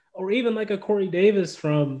Jones or even like a Corey Davis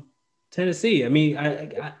from Tennessee. I mean,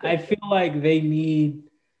 I feel like they need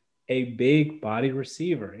a big body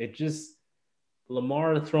receiver. It just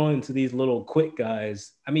Lamar throwing to these little quick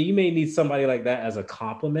guys. I mean, you may need somebody like that as a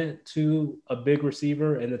complement to a big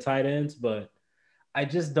receiver in the tight ends, but I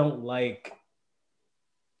just don't like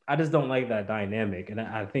that dynamic. And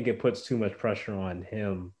I think it puts too much pressure on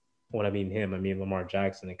him when I mean him, I mean Lamar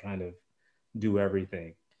Jackson, and kind of do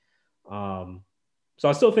everything. Um, so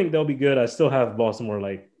I still think they'll be good. I still have Baltimore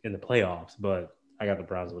like in the playoffs, but I got the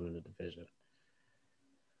Browns winning the division.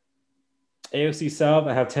 AFC South,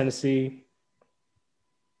 I have Tennessee.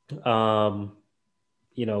 Um,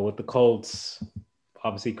 with the Colts,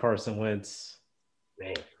 obviously Carson Wentz.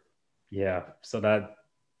 Man. Yeah, so that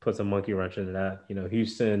puts a monkey wrench into that.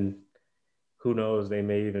 Houston, who knows? They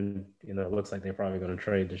may even, it looks like they're probably going to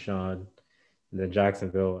trade Deshaun. And then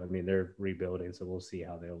Jacksonville, I mean, they're rebuilding, so we'll see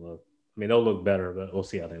how they'll look. I mean, they'll look better, but we'll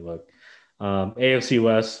see how they look. AFC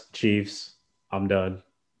West, Chiefs, I'm done.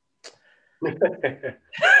 There's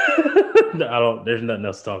nothing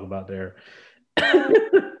else to talk about there.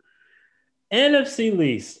 NFC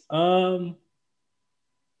least. I'm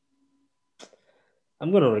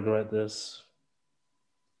gonna regret this.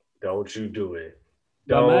 Don't you do it.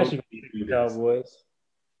 But I'm Don't actually do the this. Cowboys.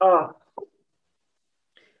 Oh,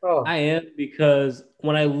 oh, I am because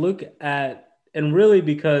when I look at, and really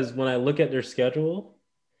because when I look at their schedule,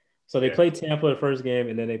 so they yeah. play Tampa the first game,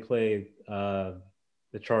 and then they play the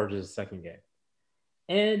Chargers the second game.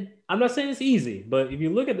 And I'm not saying it's easy, but if you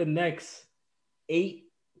look at the next 8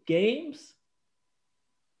 games,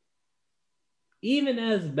 even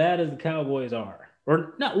as bad as the Cowboys are,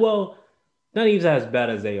 or not, well, not even as bad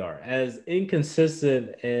as they are, as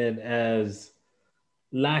inconsistent and as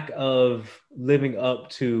lack of living up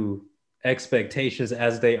to expectations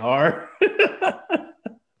as they are.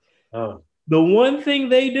 Oh, The one thing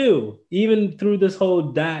they do, even through this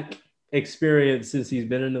whole Dak experience since he's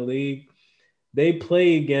been in the league, they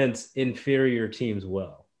play against inferior teams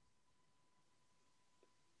well.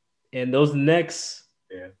 And those next,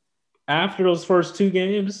 yeah. after those first 2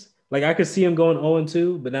 games, like I could see them going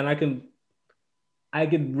 0-2, but then I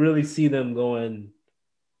could really see them going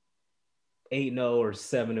 8-0 or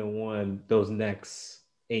 7-1 those next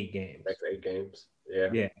 8 games. Next 8 games. Yeah.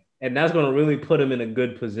 Yeah. And that's going to really put them in a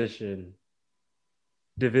good position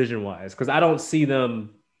division wise, because I don't see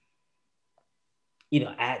them,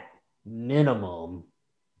 at minimum,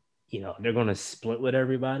 they're going to split with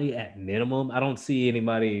everybody at minimum. I don't see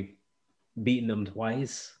anybody beating them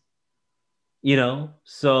twice,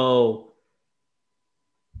 so,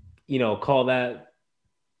 call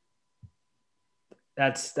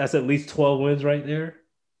that's at least 12 wins right there.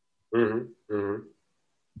 Mm-hmm.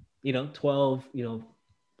 Mm-hmm. 12,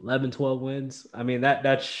 11, 12 wins. I mean,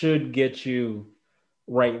 that should get you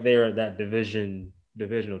right there at that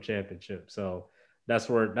divisional championship. So that's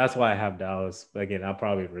why I have Dallas. But again, I'll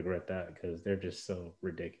probably regret that because they're just so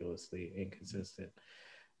ridiculously inconsistent.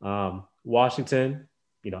 Washington,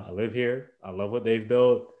 I live here. I love what they've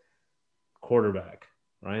built. Quarterback,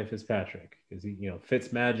 Ryan Fitzpatrick. Because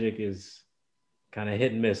Fitz magic is kind of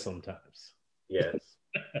hit and miss sometimes. Yes.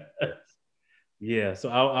 Yes. Yeah, so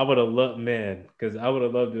I would have loved, man, because I would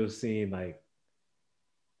have loved to have seen, like,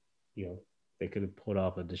 they could have put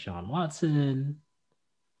off a Deshaun Watson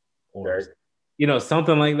or, Right.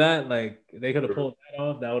 something like that. Like, they could have Mm-hmm. pulled that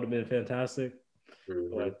off. That would have been fantastic.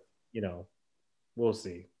 Mm-hmm. But, we'll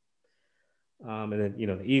see. And then,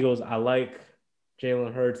 the Eagles, I like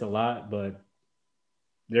Jalen Hurts a lot, but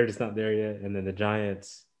they're just not there yet. And then the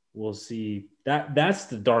Giants, we'll see. That's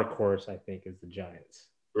the dark horse, I think, is the Giants.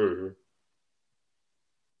 Mm-hmm.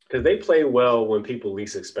 Because they play well when people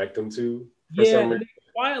least expect them to. For Yeah, some and reason.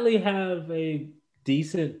 they quietly have a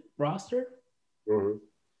decent roster. Mm-hmm.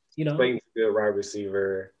 You know, Slayton's a good wide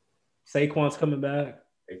receiver. Saquon's coming back.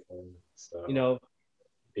 You So know,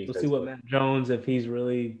 we'll see defense what play. Matt Jones, if he's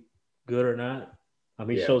really good or not.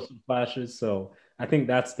 He Yeah. showed some flashes, so I think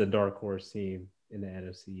that's the dark horse team in the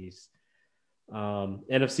NFC East.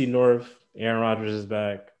 NFC North, Aaron Rodgers is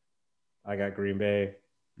back. I got Green Bay.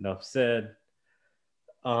 Enough said.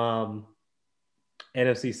 Um,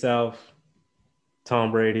 NFC South,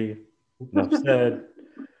 Tom Brady. Enough said.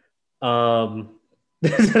 Um,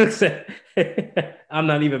 I'm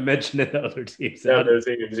not even mentioning the other teams.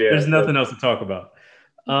 There's nothing else to talk about.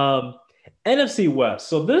 NFC West.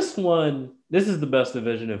 So this is the best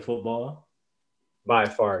division in football. By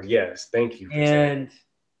far, yes. Thank you for saying. And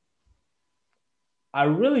I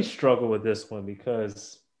really struggle with this one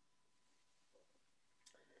because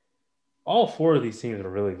all 4 of these teams are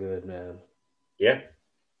really good, man. Yeah.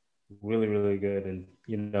 Really, really good. And,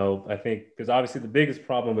 I think because obviously the biggest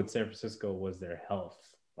problem with San Francisco was their health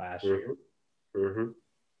last year.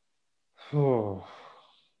 Mm-hmm. Oh.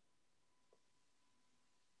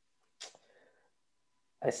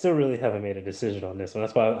 I still really haven't made a decision on this one.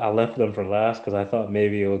 That's why I left them for last because I thought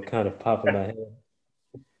maybe it would kind of pop in my head.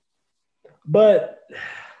 But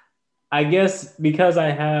I guess because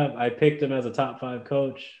I picked him as a top 5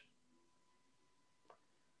 coach,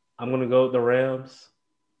 I'm going to go with the Rams,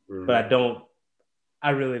 but Mm-hmm. I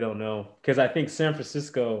really don't know because I think San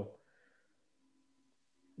Francisco,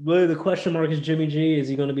 really the question mark is Jimmy G. Is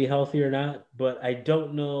he going to be healthy or not? But I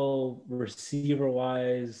don't know receiver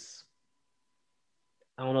wise.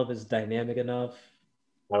 I don't know if it's dynamic enough.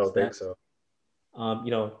 I So don't think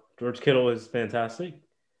so. George Kittle is fantastic,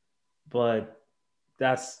 but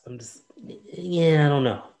I'm just, yeah, I don't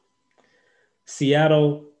know.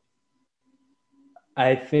 Seattle,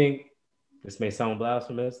 I think this may sound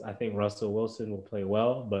blasphemous. I think Russell Wilson will play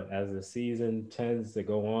well, but as the season tends to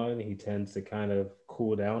go on, he tends to kind of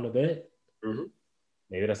cool down a bit. Mm-hmm.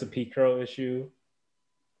 Maybe that's a Pete Carroll issue.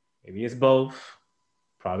 Maybe it's both.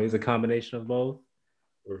 Probably is a combination of both.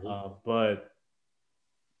 Mm-hmm. But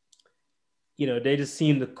they just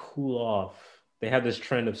seem to cool off. They have this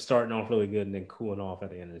trend of starting off really good and then cooling off at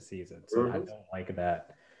the end of the season. So I Mm-hmm. don't like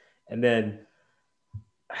that. And then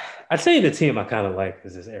I'd say the team I kind of like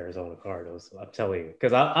is this Arizona Cardinals. I'm telling you,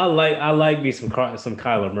 because I like me some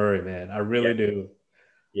Kyler Murray, man. I Yes. really do.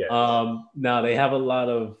 Yes. Now they have a lot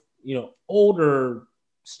of older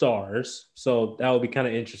stars, so that would be kind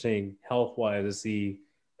of interesting health wise to see,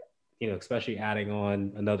 especially adding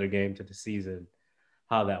on another game to the season,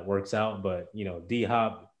 how that works out. But D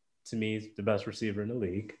Hop to me is the best receiver in the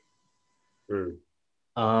league. Mm.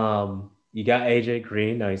 You got AJ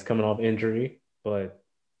Green. Now he's coming off injury, but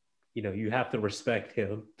you have to respect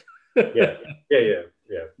him. Yeah. Yeah. Yeah.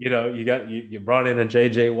 Yeah. You brought in a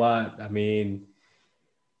JJ Watt. I mean,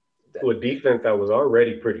 To a defense that was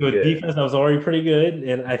already pretty to a good. defense that was already pretty good,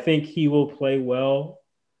 and I think he will play well.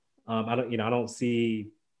 I don't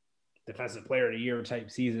see defensive player of the year type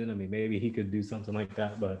season. I mean, maybe he could do something like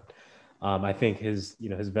that, but I think his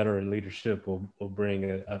veteran leadership will bring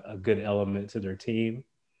a good element to their team.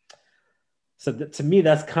 So to me,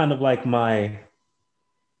 that's kind of like my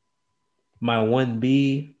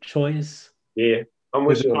 1B choice Yeah. I'm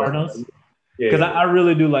with with the you on that. Cardinals Yeah. because Yeah. I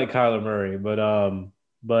really do like Kyler Murray, but I'm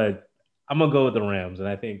gonna go with the Rams, and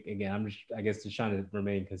I think again I guess just trying to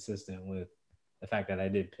remain consistent with the fact that I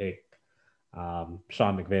did pick Sean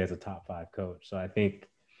McVay as a top 5 coach. So I think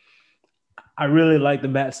I really like the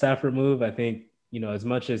Matt Stafford move. I think as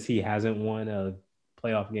much as he hasn't won a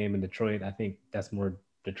playoff game in Detroit, I think that's more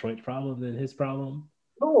Detroit's problem than his problem.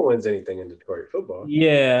 No one wins anything in Detroit football.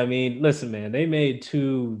 Yeah, I mean, listen, man, they made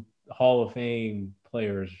 2 Hall of Fame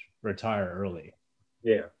players retire early.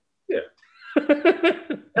 Yeah. Yeah.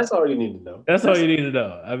 That's That's all you need to know. all you need to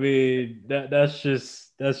know. I mean, that's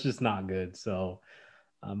just not good. So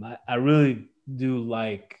I really do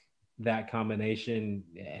like that combination,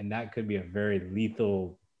 and that could be a very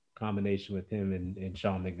lethal combination with him and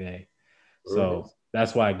Sean McVay. Mm-hmm. So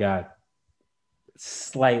that's why I got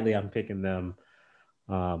slightly. I'm picking them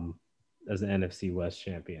um, as an NFC West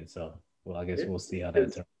champion. So, well, I guess Yeah. we'll see how that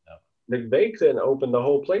Because turns out. McVay couldn't open the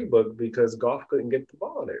whole playbook because Goff couldn't get the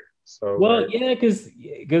ball there. So Well, like, yeah,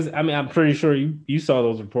 because I mean, I'm pretty sure you saw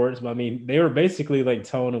those reports, but I mean, they were basically like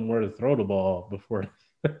telling him where to throw the ball before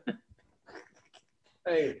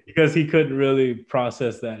hey, because he couldn't really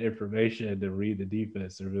process that information to read the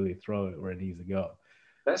defense and really throw it where it needs to go.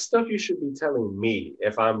 that's stuff you should be telling me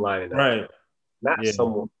if I'm lining up Right. there, not Yeah.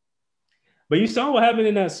 someone. But you saw what happened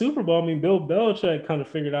in that Super Bowl. I mean, Bill Belichick kind of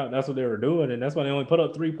figured out that's what they were doing, and that's why they only put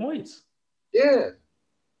up 3 points. Yeah,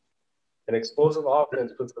 an explosive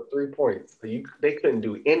offense puts up 3 points. So they couldn't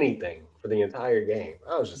do anything for the entire game.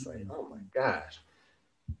 I was just like, oh my gosh.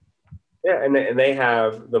 Yeah, and they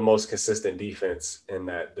have the most consistent defense in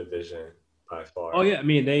that division by Oh far. yeah, I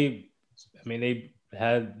mean they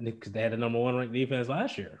had because they had the number 1 ranked defense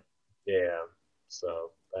last year. Yeah,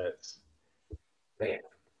 so that's man.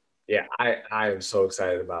 Yeah, I am so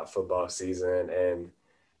excited about football season,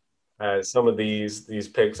 and some of these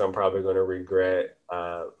picks I'm probably going to regret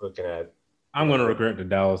looking at. I'm going to regret the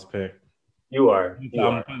Dallas pick. You are, you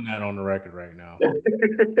I'm are. putting that on the record right now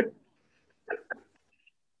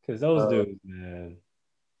because those uh, dudes, man.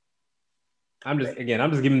 I'm just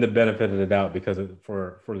giving the benefit of the doubt because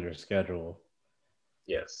for their schedule.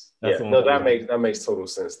 yes, That's yeah. the No, only that reason. makes total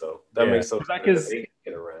sense though. That Yeah, makes total sense that because they can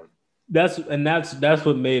get around. that's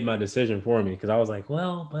what made my decision for me because I was like,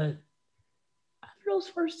 well, but after those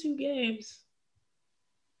first 2 games,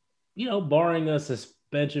 barring a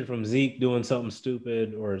suspension from Zeke doing something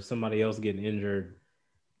stupid or somebody else getting injured,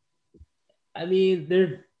 I mean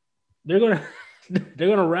they're gonna they're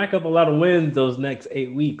gonna rack up a lot of wins those next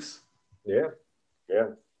 8 weeks. Yeah, yeah,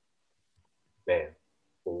 man.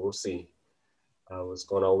 Well, we'll see what's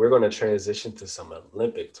going on. We're going to transition to some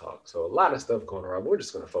Olympic talk. So a lot of stuff going around. We're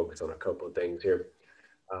just going to focus on a couple of things here.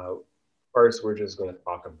 Uh, First, we're just going to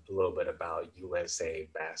talk a little bit about USA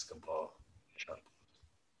basketball.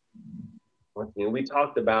 Once again, we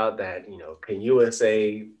talked about that, can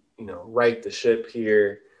USA, right the ship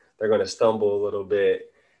here? They're going to stumble a little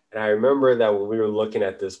bit. And I remember that when we were looking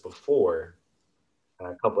at this before,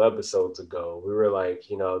 a couple episodes ago, we were like,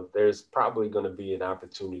 there's probably going to be an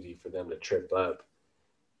opportunity for them to trip up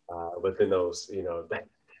within those,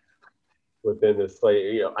 within this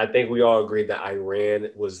play. I think we all agreed that Iran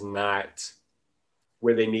was not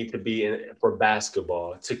where they need to be for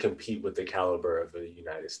basketball to compete with the caliber of the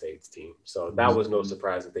United States team. So that was no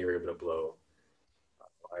surprise that they were able to blow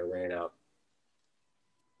Iran out.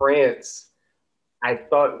 France, I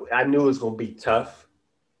knew it was going to be tough.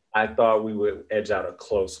 I thought we would edge out a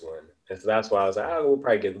close one. And so that's why I was like, we'll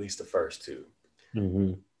probably get at least the first two.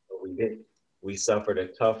 Mm-hmm. But we did. We suffered a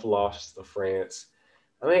tough loss to France.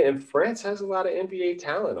 I mean, and France has a lot of NBA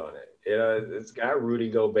talent on it. It's got Rudy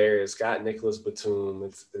Gobert, it's got Nicholas Batum,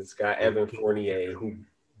 it's got Evan Fournier, who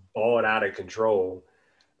balled out of control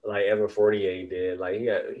like Evan Fournier did. Like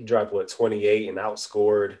he dropped 28 and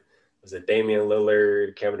outscored was it Damian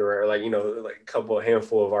Lillard, Kevin Durant, like a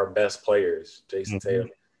handful of our best players, Jason Mm-hmm. Tatum.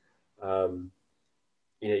 Um,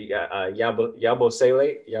 you got Yabo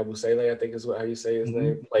Sele, I think is how you say his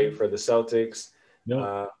name. Mm-hmm. Played for the Celtics. Yep.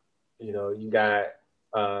 Uh, you got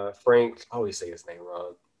Frank. I always say his name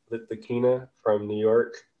wrong. Litkina from New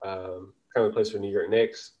York. Currently plays for New York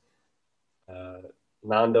Knicks. Uh,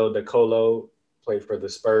 Nando De Colo played for the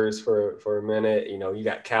Spurs for a minute. You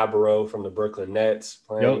got Cabarro from the Brooklyn Nets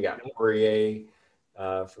playing. You Yep. got Poirier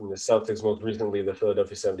from the Celtics, most recently the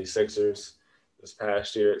Philadelphia 76ers this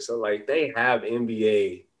past year. So like they have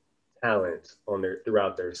NBA talent on their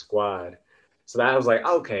throughout their squad. So that was like,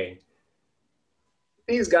 okay,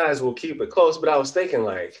 these guys will keep it close. But I was thinking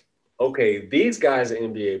like, okay, these guys are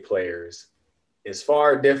NBA players is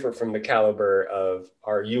far different from the caliber of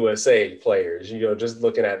our USA players. Just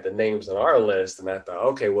looking at the names on our list, and I thought,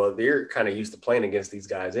 okay, well, they're kind of used to playing against these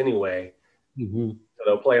guys anyway. Mm-hmm. So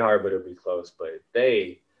they'll play hard, but it'll be close. But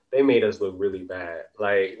they made us look really bad.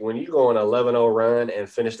 Like when you go on an 11-0 run and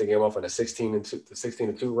finish the game off on a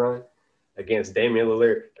 16-2 run against Damian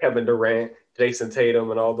Lillard, Kevin Durant, Jason Tatum,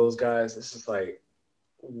 and all those guys, it's just like,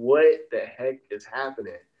 what the heck is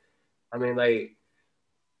happening? I mean, like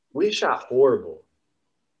we shot horrible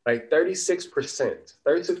like 36%,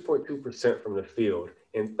 36.2% from the field,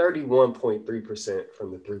 and 31.3%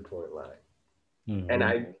 from the 3-point line. And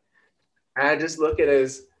Mm-hmm. I just look at it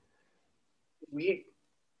as we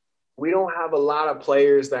we don't have a lot of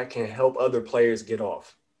players that can help other players get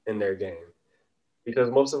off in their game because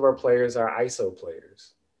most of our players are ISO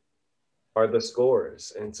players, are the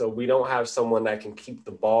scorers, and so we don't have someone that can keep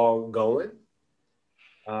the ball going.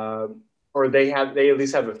 Or they at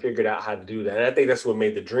least haven't figured out how to do that. And I think that's what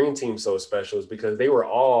made the dream team so special is because they were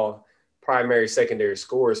all primary, secondary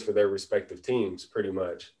scorers for their respective teams, pretty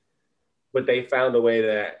much. But they found a way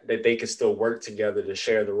that they could still work together to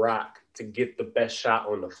share the rock to get the best shot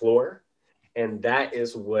on the floor. And that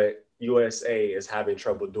is what USA is having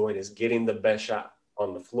trouble doing is getting the best shot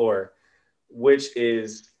on the floor, which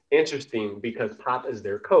is interesting because Pop is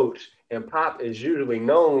their coach, and Pop is usually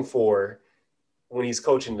known for when he's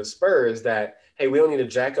coaching the Spurs that, hey, we don't need to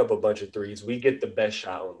jack up a bunch of threes. We get the best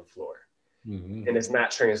shot on the floor. Mm-hmm. And it's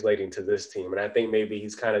not translating to this team. And I think maybe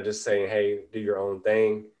he's kind of just saying, hey, do your own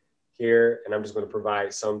thing here. And I'm just going to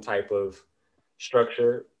provide some type of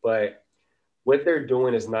structure. But what they're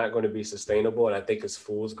doing is not going to be sustainable. And I think it's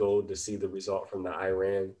fool's gold to see the result from the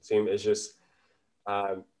Iran team. It's just,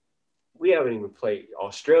 um, we haven't even played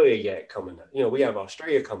Australia yet coming up. We have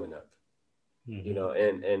Australia coming up,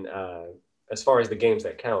 Mm-hmm. and as far as the games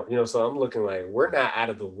that count, so I'm looking like we're not out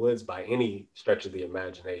of the woods by any stretch of the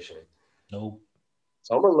imagination. Nope.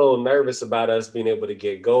 So I'm a little nervous about us being able to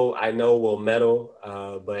get gold. I know we'll medal,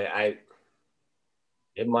 but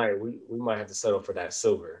we might have to settle for that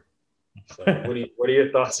silver. So what are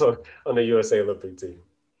your thoughts on the USA Olympic team?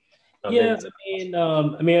 Yeah, Men's.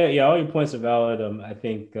 yeah, all your points are valid. I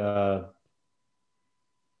think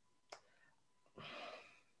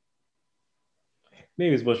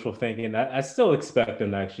maybe it's wishful thinking. I still expect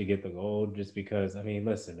them to actually get the gold, just because. I mean,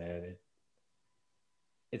 listen, man,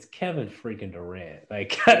 it's Kevin freaking Durant.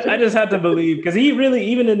 Like, I just have to believe because he really,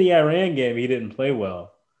 even in the Iran game, he didn't play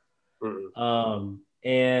well. Mm-mm.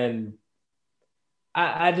 And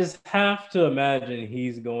I just have to imagine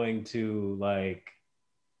he's going to like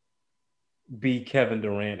be Kevin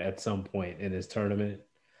Durant at some point in this tournament.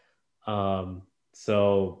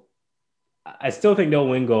 So I still think they'll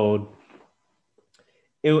win gold.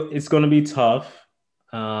 It's going to be tough.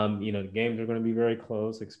 The games are going to be very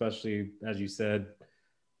close, especially as you said,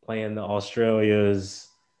 playing the Australias,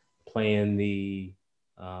 playing the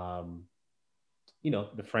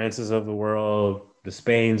the Frances of the world, the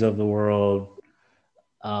Spains of the world.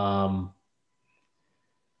 Um,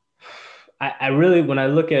 I really, when I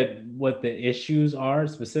look at what the issues are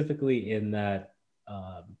specifically in that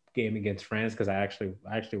game against France, because I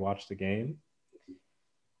actually watched the game.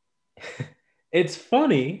 It's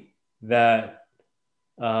funny that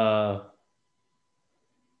uh,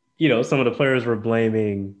 some of the players were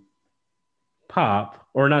blaming Pop,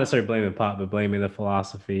 or not necessarily blaming Pop, but blaming the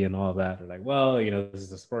philosophy and all that. They're like, well, this is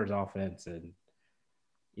the Spurs offense, and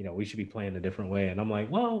we should be playing a different way. And I'm like,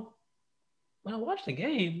 well, when I watched the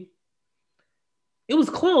game, it was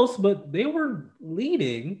close, but they were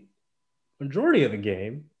leading majority of the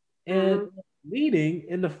game and Mm-hmm. leading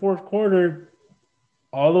in the fourth quarter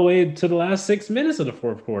all the way to the last 6 minutes of the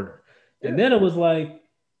fourth quarter. And Yeah. then it was like,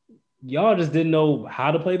 y'all just didn't know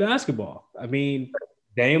how to play basketball. I mean,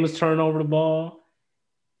 Dame was turning over the ball.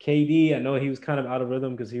 KD, I know he was kind of out of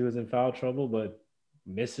rhythm because he was in foul trouble, but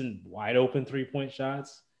missing wide open 3-point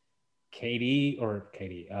shots.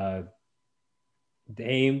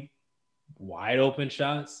 Dame, wide open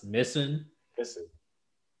shots, missing. Listen.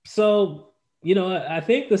 So, I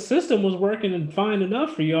think the system was working and fine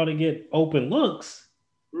enough for y'all to get open looks,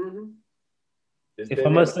 Mm-hmm. Just if I didn't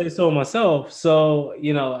have must say so myself. So,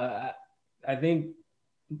 I think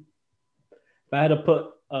if I had to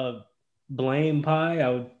put a blame pie, I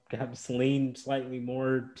would have to lean slightly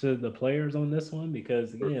more to the players on this one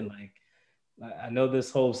because, again, like, I know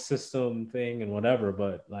this whole system thing and whatever,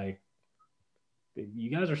 but like, you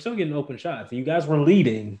guys are still getting open shots. You guys were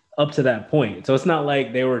leading up to that point. So it's not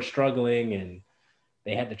like they were struggling and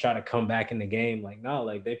they had to try to come back in the game. Like, no,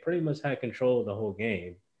 like they pretty much had control of the whole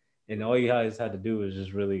game. And all you guys had to do was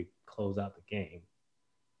just really close out the game.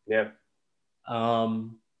 Yeah.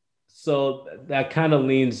 Um, so that kind of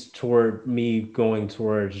leans toward me going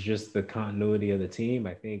towards just the continuity of the team.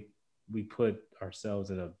 I think we put ourselves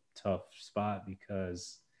in a tough spot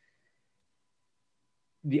because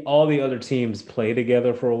all the other teams play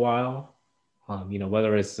together for a while.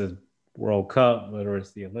 Whether it's the World Cup, whether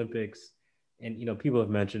it's the Olympics, and people have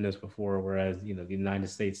mentioned this before. Whereas the United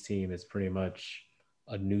States team is pretty much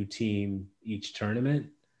a new team each tournament.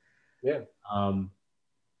 Yeah. Um,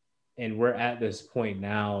 and we're at this point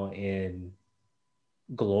now in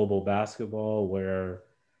global basketball where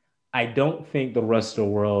I don't think the rest of the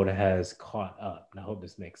world has caught up. And I hope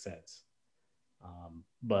this makes sense.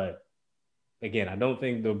 But again, I don't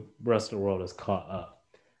think the rest of the world has caught up.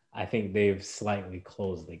 I think they've slightly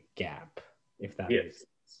closed the gap, if that makes Yes.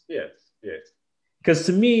 sense. Yes. Yes. Because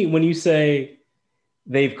to me, when you say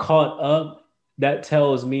they've caught up, that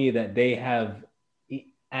tells me that they have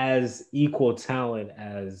as equal talent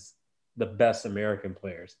as the best American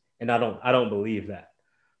players. And I don't believe that.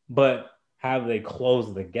 But have they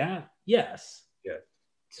closed the gap? Yes. Yes.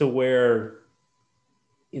 To where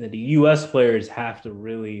the US players have to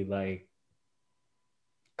really like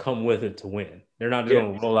come with it to win. They're not just Yes.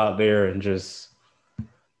 going to roll out there and just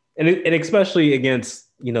and especially against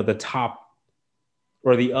the top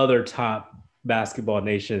or the other top basketball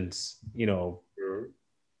nations, Mhm.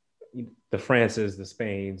 the Frances, the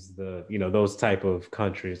Spains, the those type of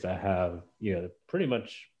countries that have pretty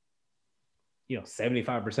much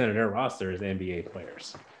 75% of their roster is NBA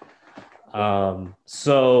players.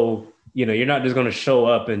 So you're not just going to show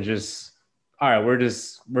up and just all right, we're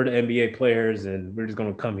the NBA players and we're just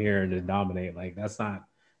going to come here and just dominate. Like it's not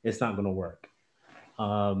going to work.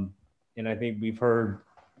 And I think we've heard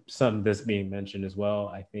some of this being mentioned as well.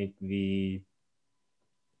 I think the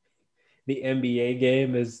NBA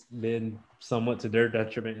game has been somewhat to their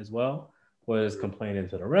detriment as well. Was complaining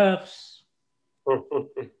to the refs,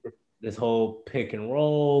 this whole pick and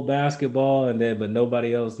roll basketball, and then but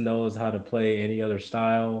nobody else knows how to play any other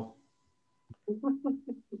style.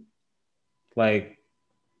 Like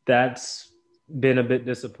that's been a bit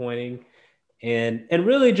disappointing. And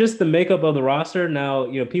really just the makeup of the roster. Now,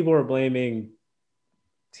 people are blaming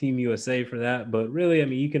Team USA for that, but really, I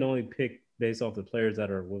mean, you can only pick based off the players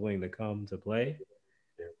that are willing to come to play.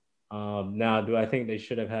 Now, do I think they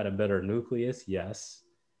should have had a better nucleus? Yes.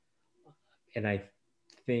 And I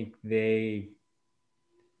think the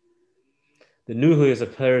nucleus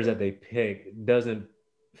of players that they pick doesn't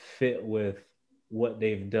fit with what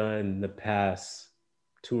they've done the past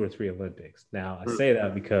 2 or 3 Olympics. Now, I say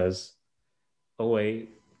that because 08,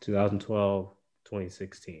 2012,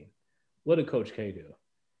 2016. What did Coach K do?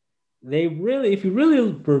 They really, if you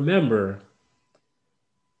really remember,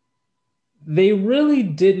 they really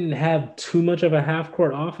didn't have too much of a half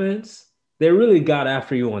court offense. They really got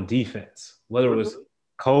after you on defense, whether it was Mhm.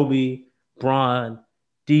 Kobe, Bron,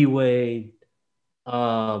 D Wade,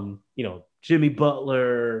 Jimmy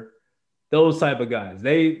Butler, Those type of guys.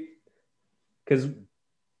 Because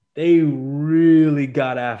they really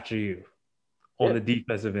got after you on Yeah. the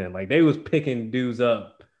defensive end. Like they was picking dudes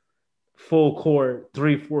up full court,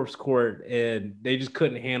 3/4 court, and they just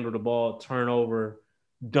couldn't handle the ball, turnover,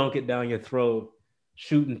 dunk it down your throat,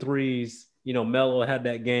 shooting threes. You know, Melo had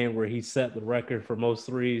that game where he set the record for most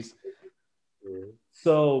threes. Mm-hmm.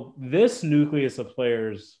 So this nucleus of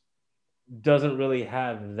players doesn't really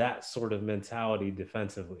have that sort of mentality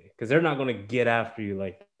defensively because they're not going to get after you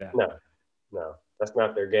like that. No, no, that's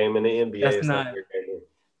not their game in the NBA. That's It's not not their game.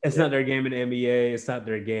 it's Yeah. not their game in the NBA. It's not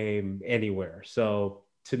their game anywhere. So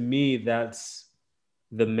to me, that's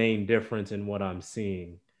the main difference in what I'm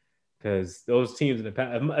seeing. Because those teams in the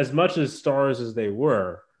past, as much as stars as they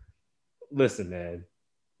were, listen, man,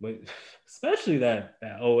 but especially that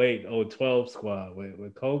 08, 012 squad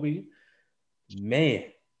with Kobe, man,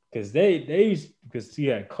 because because you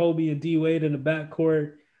had Kobe and D Wade in the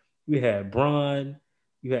backcourt, you had Bron,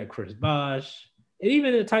 you had Chris Bosh, and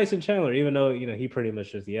even Tyson Chandler, even though he pretty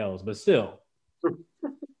much just yells, but still,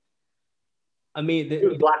 I mean, He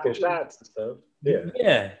was blocking shots and stuff. Yeah.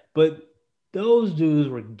 yeah, but those dudes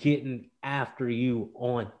were getting after you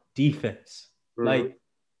on defense. Mm-hmm. Like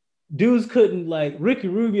dudes couldn't like Ricky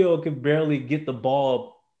Rubio could barely get the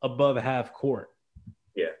ball above half court.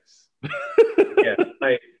 Yes. Yeah.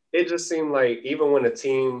 Like it just seemed like even when a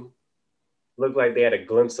team looked like they had a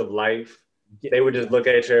glimpse of life, they would just look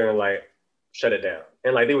at each other and like shut it down.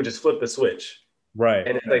 And like they would just flip the switch. Right.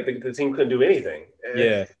 And it's like the team couldn't do anything.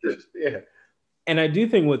 Yeah. Yeah. And I do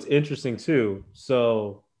think what's interesting too.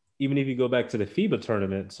 So even if you go back to the FIBA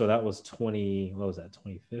tournament, so that was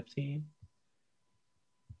 2015?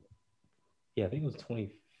 Yeah, I think it was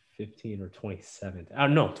 2015 or 2017. I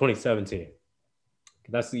don't know, 2017.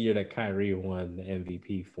 That's the year that Kyrie won the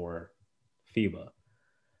MVP for FIBA.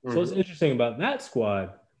 So what's interesting about that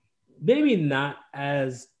squad, maybe not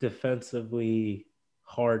as defensively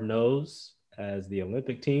hard-nosed as the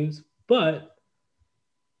Olympic teams, but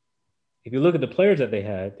if you look at the players that they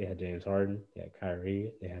had James Harden, they had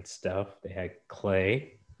Kyrie, they had Steph, they had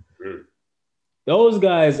Clay. Those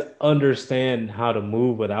guys understand how to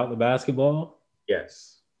move without the basketball.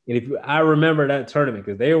 Yes. And I remember that tournament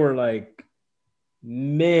because they were like,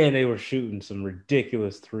 man, they were shooting some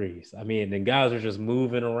ridiculous threes. I mean, the guys were just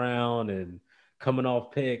moving around and coming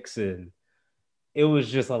off picks, and it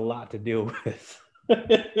was just a lot to deal with.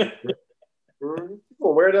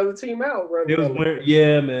 Well, wear the other team out. It was weird.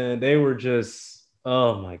 Yeah, man. They were just,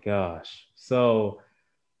 oh my gosh. So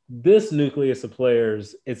this nucleus of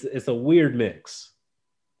players, it's a weird mix.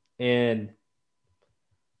 And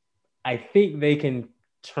I think they can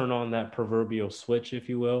turn on that proverbial switch, if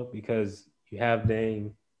you will, because you have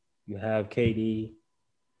Dame, you have KD,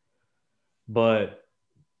 but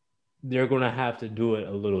they're going to have to do it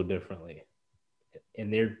a little differently.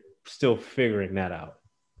 And they're still figuring that out.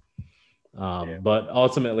 But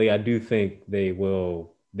ultimately, I do think they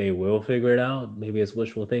will figure it out. Maybe it's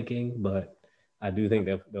wishful thinking, but I do think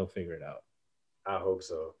they'll figure it out. I hope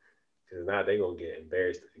so, because now they're gonna get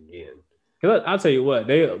embarrassed again. I'll tell you what,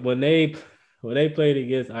 when they played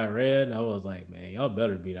against Iran, I was like, man, y'all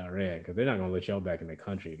better beat Iran because they're not gonna let y'all back in the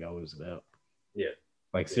country if y'all lose it up. Yeah,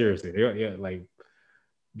 like seriously, like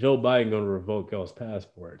Joe Biden gonna revoke y'all's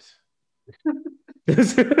passports.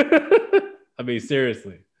 I mean,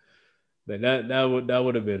 seriously. That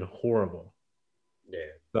would have been horrible. Yeah.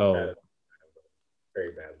 So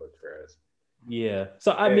very bad look for us. Yeah.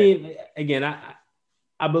 So I mean, again,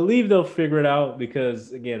 I believe they'll figure it out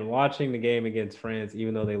because again, watching the game against France,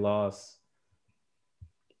 even though they lost,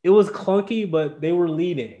 it was clunky, but they were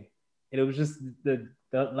leading, and it was just the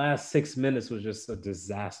last 6 minutes was just a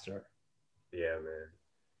disaster. Yeah, man.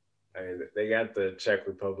 I mean, they got the Czech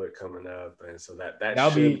Republic coming up, and so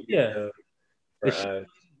that'll should be for us.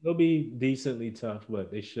 They'll be decently tough, but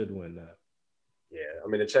they should win that. Yeah, I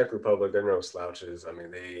mean the Czech Republic, they're no slouches. I mean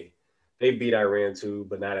they beat Iran too,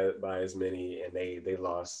 but not by as many, and they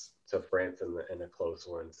lost to France in a close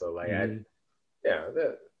one. So like,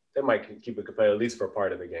 they might keep it competitive at least for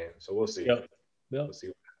part of the game. So we'll see. Yep. We'll see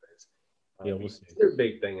what happens. We'll see. The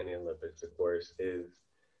big thing in the Olympics, of course, is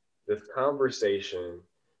this conversation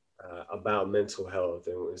about mental health.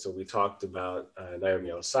 And so we talked about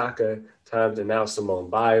Naomi Osaka times, and now Simone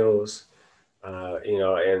Biles,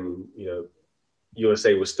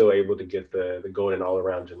 USA was still able to get the gold in all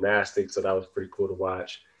around gymnastics. So that was pretty cool to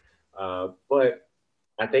watch. But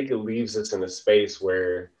I think it leaves us in a space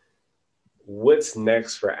where what's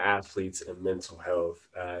next for athletes and mental health.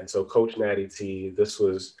 And so Coach Natty T, this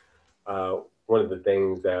was one of the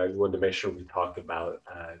things that I wanted to make sure we talked about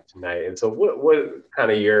tonight. And so what kind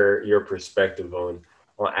of your perspective on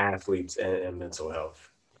on athletes and mental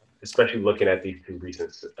health, especially looking at these two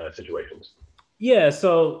recent situations. Yeah,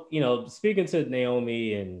 so speaking to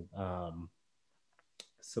Naomi and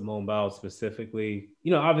Simone Biles specifically,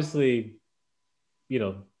 obviously, you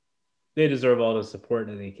know, they deserve all the support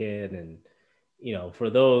that they can. And, for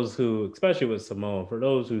those who, especially with Simone, for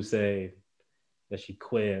those who say that she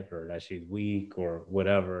quit or that she's weak or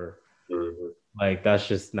whatever, Mm-hmm. like that's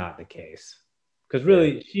just not the case. Because Yeah.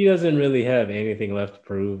 really, she doesn't really have anything left to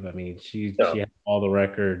prove. I mean, she No. has all the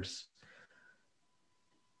records.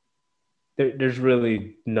 There's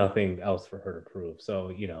really nothing else for her to prove.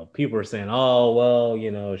 So, people are saying, oh,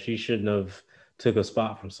 well, she shouldn't have took a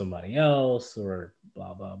spot from somebody else or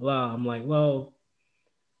blah, blah, blah. I'm like, well,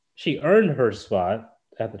 she earned her spot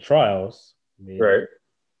at the trials. I mean, Right.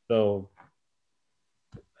 so,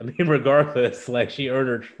 I mean, regardless, like she earned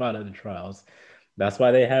her spot at the trials. That's why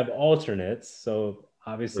they have alternates. So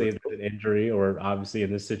obviously, if there's an injury, or obviously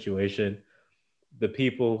in this situation, the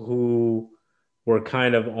people who were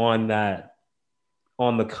kind of on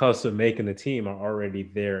the cusp of making the team are already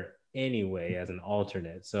there anyway as an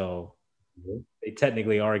alternate. So Mm-hmm. they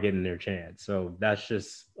technically are getting their chance. So that's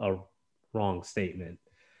just a wrong statement.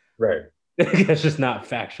 Right. That's just not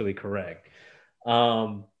factually correct.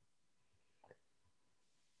 Um,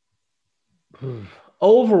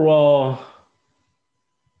 Overall,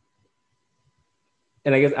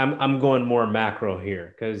 and I guess I'm going more macro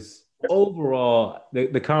here because overall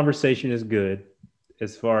the conversation is good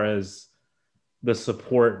as far as the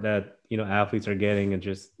support that athletes are getting and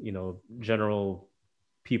just general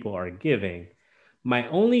people are giving. My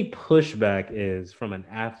only pushback is from an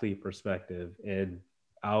athlete perspective, and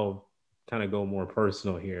I'll kind of go more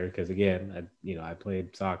personal here because again, I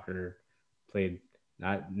played soccer, played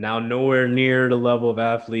not now nowhere near the level of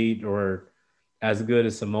athlete or as good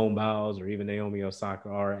as Simone Biles or even Naomi Osaka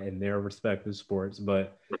are in their respective sports.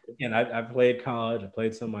 But again, I played college, I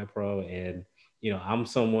played semi-pro, and I'm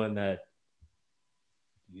someone that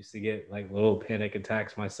used to get like little panic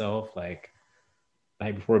attacks myself, like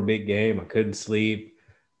night before a big game, I couldn't sleep,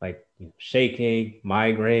 like shaking,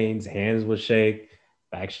 migraines, hands would shake.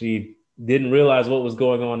 I actually didn't realize what was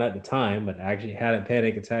going on at the time, but I actually had a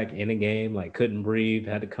panic attack in a game, like couldn't breathe,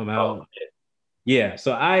 had to come Oh, out. Yeah,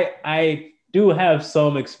 so I do have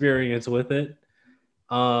some experience with it.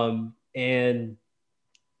 And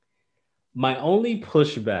my only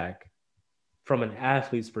pushback from an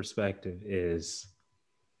athlete's perspective is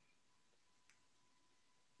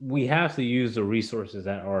we have to use the resources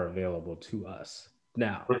that are available to us.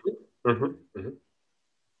 Now, mm-hmm. Mm-hmm.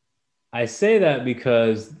 I say that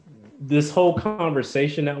because this whole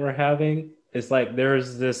conversation that we're having is like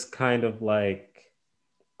there's this kind of like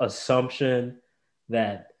assumption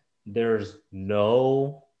that there's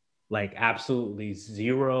no, like absolutely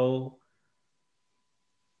zero,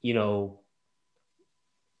 you know,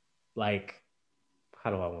 like how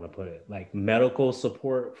do I want to put it? Like medical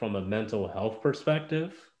support from a mental health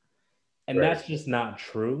perspective. And Right. that's just not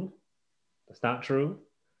true. It's not true.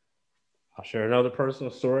 I'll share another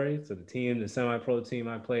personal story. So the semi-pro team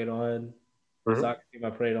I played on, Mm-hmm. soccer team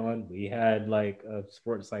I played on, we had like a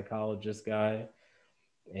sports psychologist guy.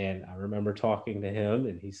 And I remember talking to him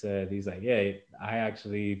and he's like, yeah, I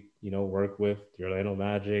actually, work with the Orlando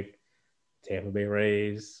Magic, Tampa Bay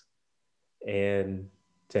Rays, and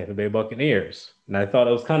Tampa Bay Buccaneers. And I thought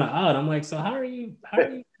it was kind of odd. I'm like, so how are you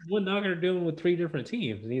one doctor dealing with three different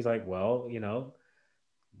teams? And he's like, well,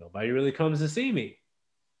 nobody really comes to see me.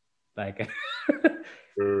 Like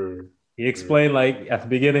he Mm-hmm. explained like at the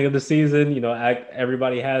beginning of the season,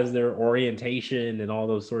 everybody has their orientation and all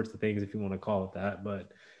those sorts of things, if you want to call it that.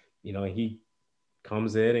 But, he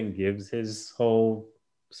comes in and gives his whole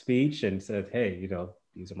speech and says, hey,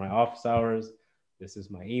 these are my office hours. This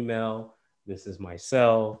is my email. This is my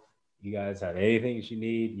cell. You guys have anything that you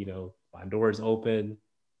need, my door is open.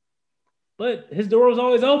 But his door was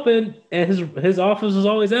always open and his office was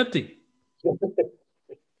always empty.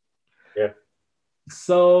 Yeah.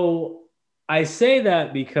 So I say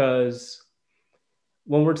that because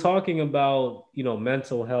when we're talking about,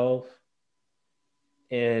 mental health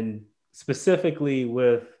and specifically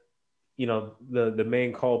with, the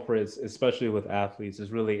main culprits, especially with athletes,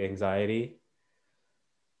 is really anxiety.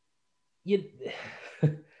 You,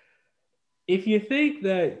 if you think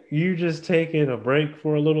that you just taking a break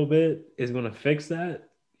for a little bit is going to fix that,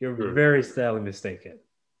 you're Mm-hmm. very sadly mistaken.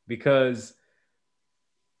 Because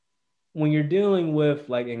when you're dealing with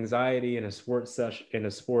like anxiety in a sports session, in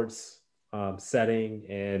a sports setting,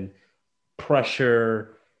 and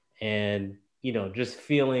pressure, and just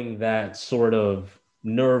feeling that sort of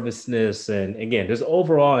nervousness, and again, just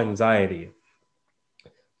overall anxiety,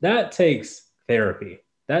 that takes therapy.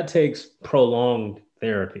 that takes prolonged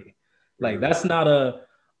therapy. Like that's not a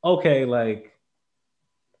okay, like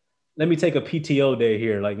let me take a PTO day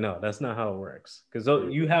here. Like, no, that's not how it works. Because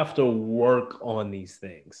you have to work on these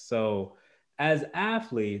things. So as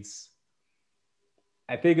athletes,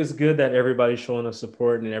 I think it's good that everybody's showing us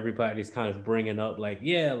support and everybody's kind of bringing up like,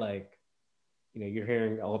 yeah, like, you know, you're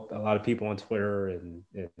hearing a lot of people on Twitter and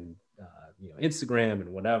you know, Instagram and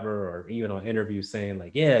whatever, or even on interviews saying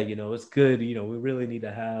like, yeah, you know, it's good. You know, we really need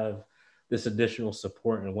to have this additional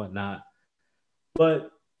support and whatnot.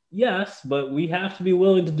 But yes, but we have to be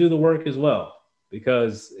willing to do the work as well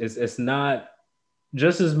because it's not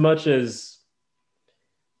just as much as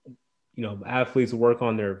you know athletes work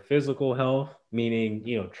on their physical health, meaning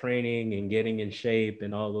you know training and getting in shape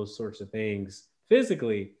and all those sorts of things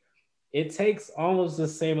physically. It takes almost the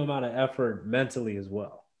same amount of effort mentally as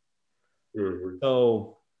well.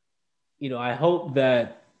 So, you know, I hope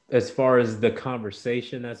that as far as the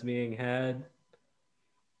conversation that's being had,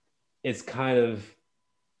 it's kind of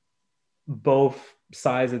both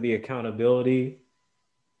sides of the accountability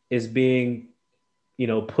is being, you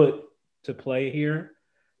know, put to play here.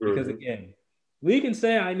 Because again, we can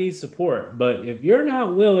say I need support, but if you're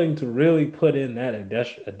not willing to really put in that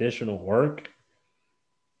additional work,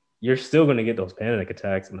 you're still going to get those panic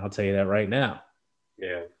attacks. And I'll tell you that right now.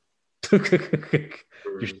 Yeah.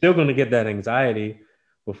 You're still going to get that anxiety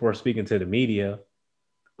before speaking to the media.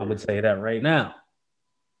 I'm going to tell you that right now.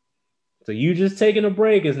 So you just taking a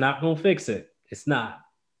break is not going to fix it. It's not.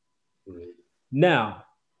 Now,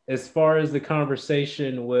 as far as the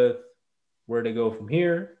conversation with where to go from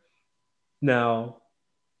here, now,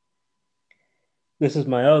 this is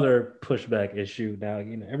my other pushback issue. Now,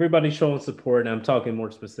 you know, everybody's showing support, and I'm talking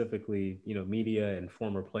more specifically, you know, media and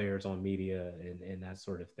former players on media and that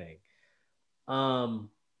sort of thing. I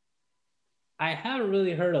haven't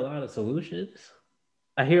really heard a lot of solutions.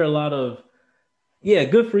 I hear a lot of, yeah,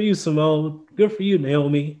 good for you, Simone. Good for you,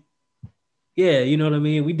 Naomi. Yeah, you know what I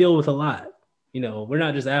mean? We deal with a lot. You know, we're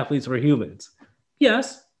not just athletes, we're humans.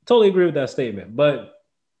 Yes, totally agree with that statement. But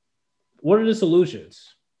what are the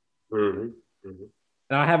solutions? And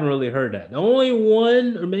I haven't really heard that. The only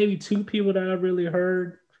one or maybe two people that I've really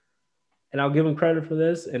heard, and I'll give him credit for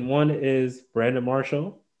this, and one is Brandon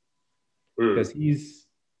Marshall. Because he's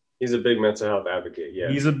a big mental health advocate. Yeah.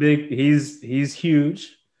 He's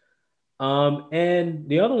huge. And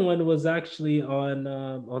the other one was actually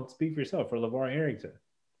on Speak for Yourself for LeVar Arrington.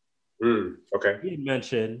 Okay. He had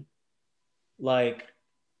mentioned like,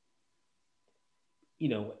 you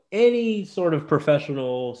know, any sort of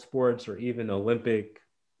professional sports or even Olympic,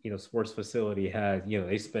 you know, sports facility has, you know,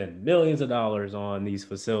 they spend millions of dollars on these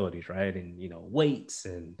facilities, right? And, you know, weights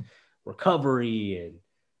and recovery and,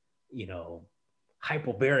 you know,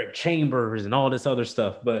 hyperbaric chambers and all this other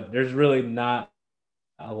stuff. But there's really not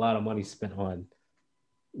a lot of money spent on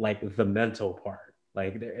like the mental part.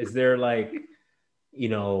 Like, is there like, you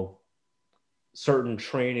know, certain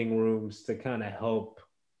training rooms to kind of help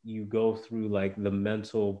you go through like the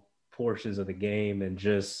mental portions of the game and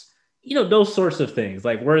just, you know, those sorts of things?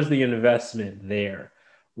 Like, where's the investment there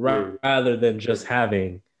rather than just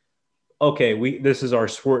having, okay, this is our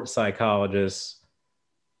sports psychologist,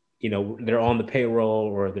 you know, they're on the payroll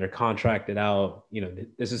or they're contracted out, you know,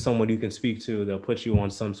 this is someone you can speak to, they'll put you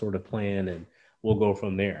on some sort of plan and we'll go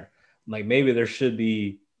from there. Like maybe there should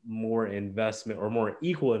be more investment or more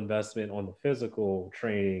equal investment on the physical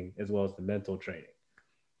training as well as the mental training.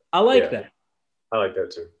 I like that. I like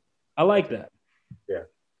that too. I like that. Yeah.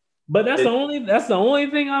 But that's the only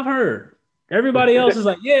thing I've heard. Everybody else is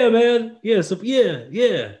like, yeah, man. Yeah, so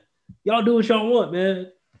yeah. Y'all do what y'all want,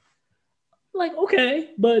 man. Like, okay,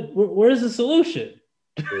 but where's the solution?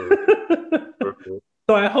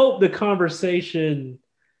 So I hope the conversation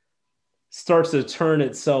starts to turn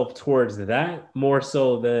itself towards that more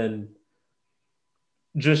so than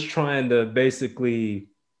just trying to basically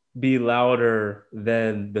be louder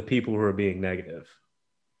than the people who are being negative.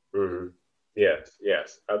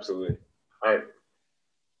 Yes, absolutely. I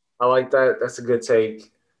like that. That's a good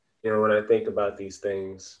take. You know, when I think about these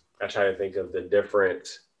things, I try to think of the different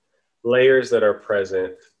layers that are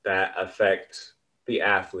present that affect the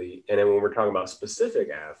athlete. And then when we're talking about specific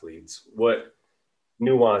athletes, what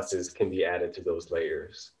nuances can be added to those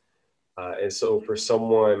layers? And so for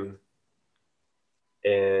someone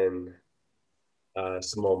in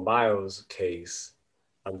Simone Biles' case,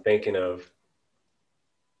 I'm thinking of,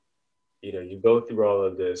 you know, you go through all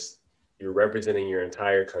of this, you're representing your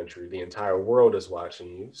entire country, the entire world is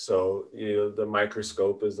watching you. So, you know, the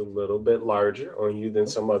microscope is a little bit larger on you than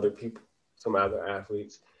some other people, some other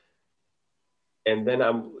athletes. and then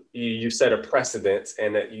you set a precedent,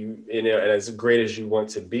 and that you know, and as great as you want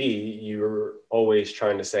to be, you're always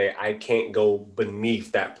trying to say, I can't go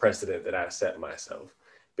beneath that precedent that I set myself,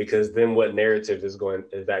 because then what narrative is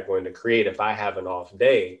that going to create? If I have an off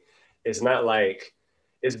day, it's not like,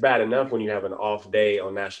 it's bad enough when you have an off day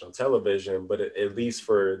on national television, but at least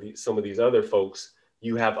for some of these other folks,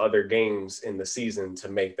 you have other games in the season to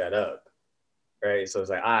make that up, right? So it's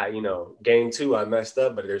like, you know, game two, I messed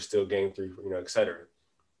up, but there's still game three, you know, et cetera.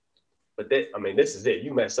 But I mean, this is it.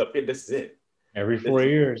 You mess up here, this is it. Every This four is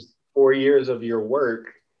years. 4 years of your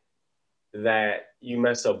work that you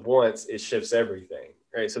mess up once, it shifts everything,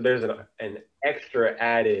 right? So there's an extra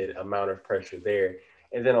added amount of pressure there.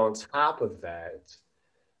 And then on top of that,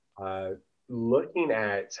 uh, looking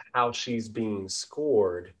at how she's being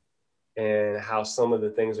scored and how some of the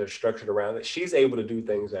things are structured around it, she's able to do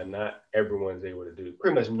things that not everyone's able to do.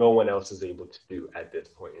 Pretty much no one else is able to do at this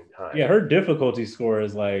point in time. Yeah, her difficulty score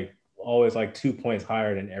is like always like 2 points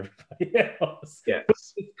higher than everybody else.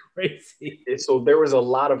 Yes. It's crazy. So there was a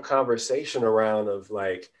lot of conversation around of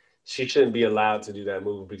like, she shouldn't be allowed to do that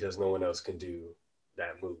move because no one else can do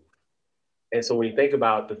that move. And so when you think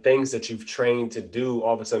about the things that you've trained to do,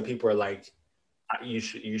 all of a sudden people are like, you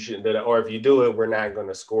shouldn't do that, or if you do it, we're not going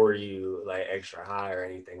to score you like extra high or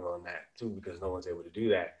anything on that too, because no one's able to do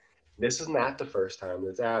that. This is not the first time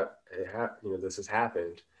you know, this has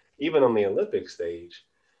happened, even on the Olympic stage.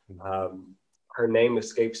 Mhm. Um, Her name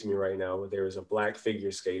escapes me right now, but there was a black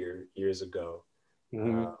figure skater years ago,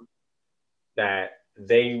 Mhm. um, that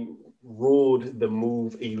they ruled the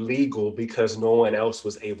move illegal because no one else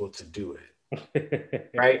was able to do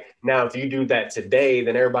it. Right now, if you do that today,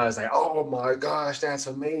 then everybody's like, "Oh my gosh, that's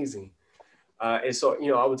amazing!" And so, you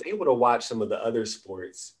know, I was able to watch some of the other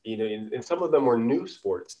sports, you know, and some of them were new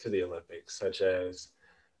sports to the Olympics, such as,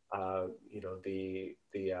 you know,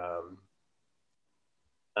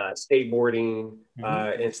 skateboarding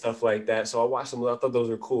Mhm. and stuff like that. So I watched them. I thought those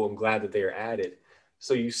were cool. I'm glad that they are added.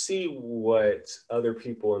 So you see what other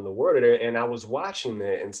people in the world are there. And I was watching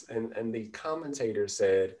it, and the commentator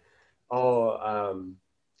said, "Oh,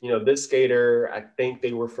 you know, this skater, I think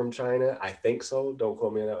they were from China. I think so. Don't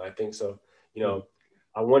quote me on that. I think so. You Mhm. know,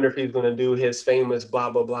 I wonder if he's going to do his famous blah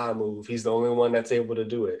blah blah move. He's the only one that's able to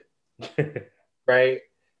do it, right?"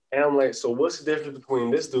 And I'm like, so what's the difference between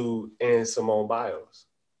this dude and Simone Biles?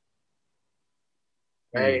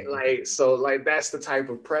 Right? Mhm. Like, so like that's the type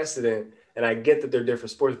of precedent. And I get that they're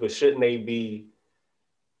different sports, but shouldn't they be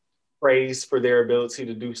praised for their ability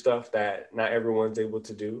to do stuff that not everyone's able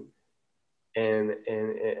to do, and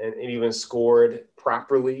even scored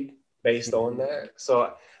properly based on Mhm. that?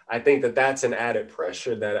 So I think that that's an added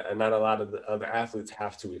pressure that not a lot of the other athletes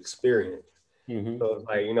have to experience. Mhm. So it's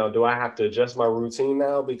like, you know, do I have to adjust my routine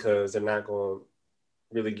now because they're not going to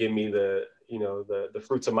really give me the, you know, the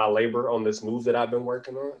fruits of my labor on this move that I've been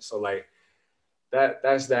working on? So like,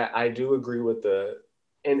 that's that. I do agree with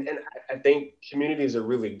and I think communities are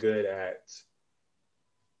really good at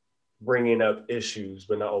bringing up issues,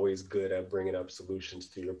 but not always good at bringing up solutions.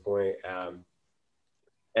 To your point,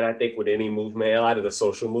 and I think with any movement, a lot of the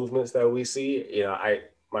social movements that we see, you know, I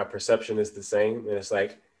my perception is the same, and it's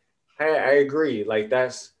like, hey, I agree. Like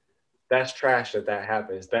that's trash that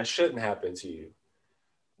happens. That shouldn't happen to you.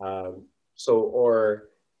 Um, or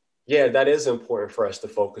yeah, that is important for us to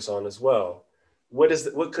focus on as well.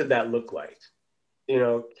 What could that look like? You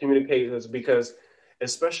know, communicate this, because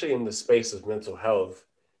especially in the space of mental health,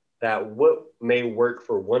 that what may work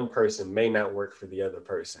for one person may not work for the other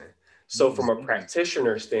person. So from a Exactly.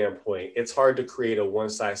 practitioner standpoint, it's hard to create a one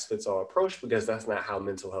size fits all approach, because that's not how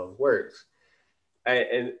mental health works.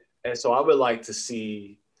 And so I would like to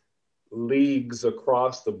see leagues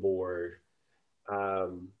across the board,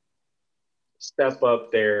 um, step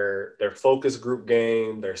up their focus group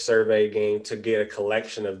game, their survey game, to get a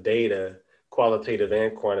collection of data, qualitative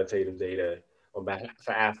and quantitative data, on behalf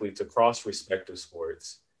of athletes across respective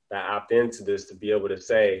sports that opt into this, to be able to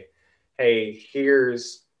say, hey,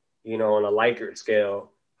 here's, you know, on a Likert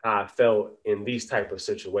scale, how I felt in these type of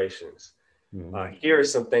situations. Mhm. Here are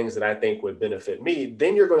some things that I think would benefit me.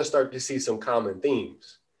 Then you're going to start to see some common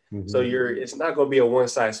themes. So Mhm. it's not going to be a one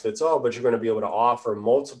size fits all, but you're going to be able to offer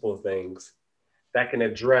multiple things that can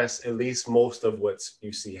address at least most of what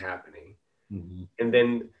you see happening. Mhm. And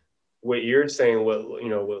then what you're saying, what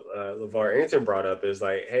LeVar Arrington brought up is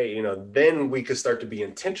like, hey, you know, then we could start to be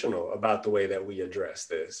intentional about the way that we address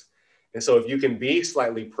this. And so if you can be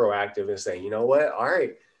slightly proactive and say, you know what, all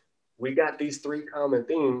right, we got these three common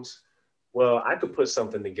themes. Well, I could put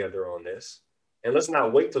something together on this. And let's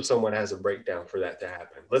not wait till someone has a breakdown for that to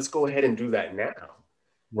happen. Let's go ahead and do that now.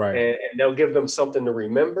 Right. and they'll give them something to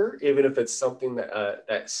remember, even if it's something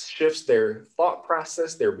that shifts their thought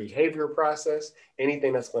process, their behavior process,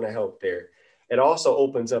 anything that's going to help there. It also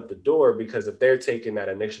opens up the door because if they're taking that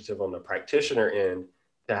initiative on the practitioner end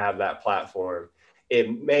to have that platform,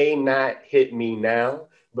 it may not hit me now,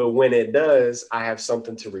 but when it does, I have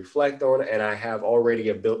something to reflect on, and I have already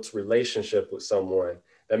a built relationship with someone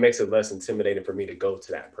that makes it less intimidating for me to go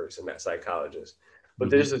to that person, that psychologist. But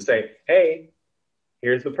Mm-hmm. just to say, hey,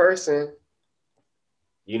 here's the person,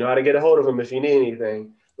 you know how to get a hold of them if you need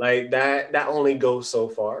anything. Like that only goes so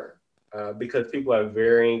far because people have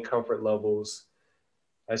varying comfort levels,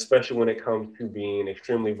 especially when it comes to being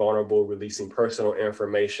extremely vulnerable, releasing personal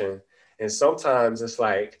information. And sometimes it's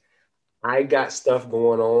like I got stuff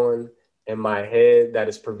going on in my head that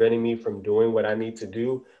is preventing me from doing what I need to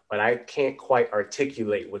do, but I can't quite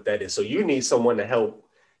articulate what that is. So you need someone to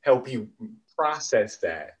help you process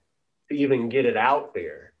that, to even get it out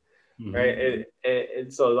there, right? Mm-hmm.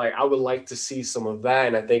 And so like I would like to see some of that,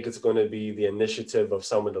 and I think it's going to be the initiative of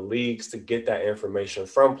some of the leagues to get that information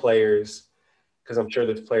from players, because I'm sure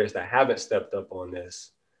there's players that haven't stepped up on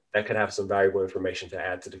this that could have some valuable information to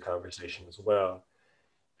add to the conversation as well.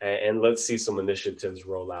 And let's see some initiatives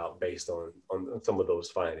roll out based on some of those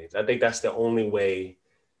findings. I think that's the only way.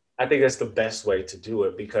 I think that's the best way to do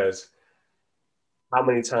it, because how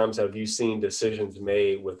many times have you seen decisions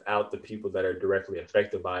made without the people that are directly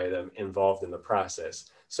affected by them involved in the process?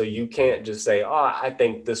 So you can't just say, oh, I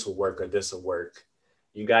think this will work or this will work.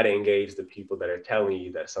 You got to engage the people that are telling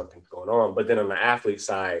you that something's going on. But then on the athlete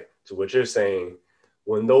side, to what you're saying,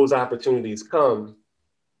 when those opportunities come,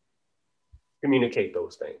 communicate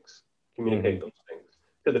those things. Mm-hmm. Communicate those things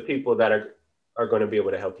to the people that are going to be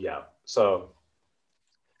able to help you out. So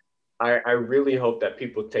I really hope that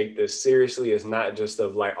people take this seriously. It's not just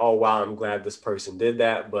of like, oh, wow, I'm glad this person did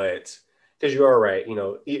that. But because you're right,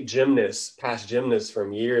 gymnasts, past gymnasts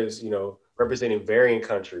from years, representing varying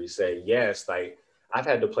countries say, yes, like I've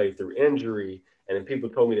had to play through injury. And then people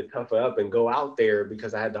told me to tough it up and go out there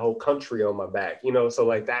because I had the whole country on my back, so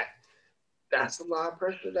like that's a lot of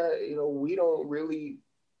pressure that, we don't really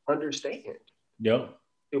understand. Yep.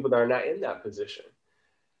 People that are not in that position.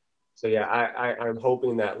 So yeah, I'm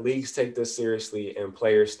hoping that leagues take this seriously and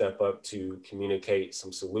players step up to communicate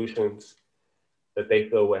some solutions that they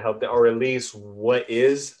feel will help them, or at least what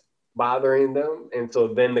is bothering them. And so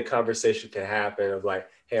then the conversation can happen of like,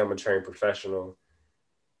 hey, I'm a trained professional.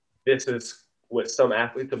 This is what some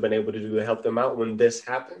athletes have been able to do to help them out when this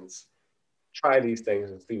happens. Try these things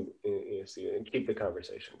and see and keep the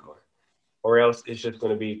conversation going. Or else it's just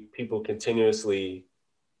going to be people continuously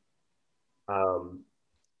um,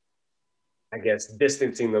 I guess,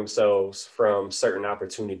 distancing themselves from certain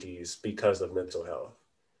opportunities because of mental health.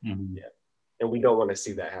 Mm-hmm. Yeah. And we don't want to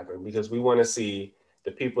see that happen, because we want to see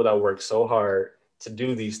the people that work so hard to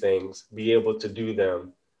do these things be able to do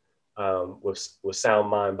them with sound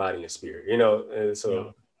mind, body, and spirit, And Yeah.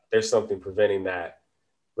 so there's something preventing that.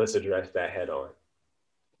 Let's address that head on.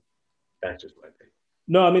 That's just my thing.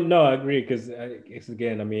 No, I mean, no, I agree because it's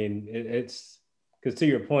again, I mean, it's because to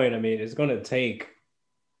your point, I mean, it's going to take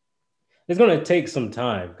some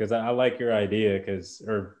time because I like your idea because,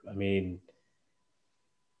 or I mean,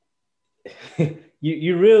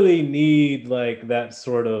 you really need like that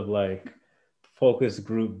sort of like focus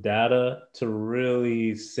group data to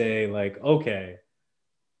really say like, okay,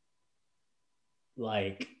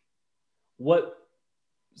 like what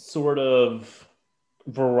sort of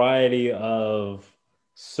variety of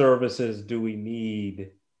services do we need to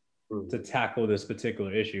Mm-hmm. tackle this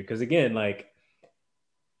particular issue? Because again,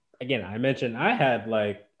 I mentioned I had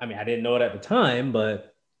like, I mean, I didn't know it at the time,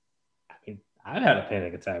 but I mean, I've had a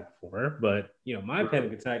panic attack before, but my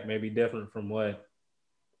panic attack may be different from what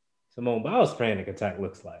Simone Biles' panic attack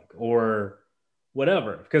looks like, or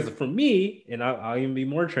whatever. Because for me, and I'll even be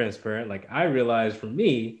more transparent, like I realized for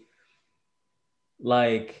me,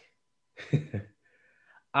 like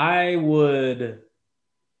I would,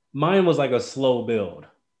 mine was like a slow build,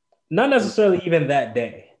 not necessarily even that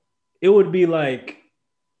day. It would be like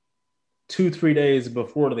 2, 3 days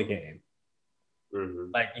before the game.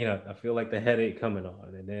 Mm-hmm. Like, I feel like the headache coming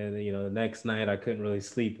on. And then, the next night I couldn't really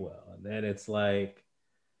sleep well. And then it's like,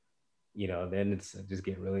 then it's I just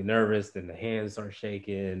get really nervous. Then the hands start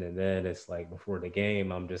shaking. And then it's like before the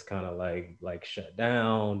game, I'm just kind of like shut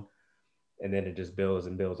down. And then it just builds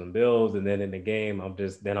and builds and builds. And then in the game,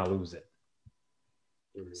 then I lose it.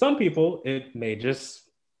 Mm-hmm. Some people, it may just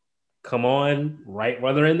come on right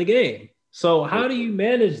while they're in the game. So how do you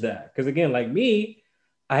manage that? Because again, like me,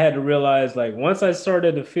 I had to realize like once I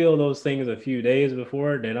started to feel those things a few days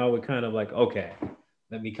before, then I would kind of like, okay,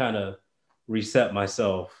 let me kind of reset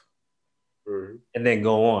myself, Mm-hmm. and then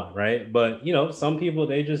go on, right? But some people,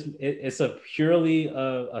 they just it's a purely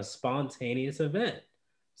a spontaneous event.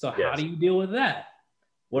 So how Yes. do you deal with that?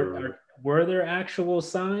 Mm-hmm. Were there actual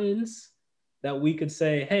signs that we could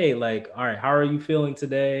say, hey, like, all right, how are you feeling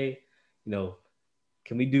today? You know,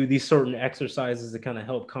 can we do these certain exercises to kind of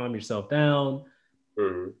help calm yourself down?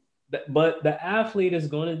 Mm-hmm. But the athlete is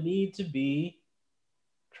going to need to be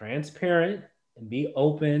transparent and be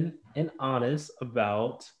open and honest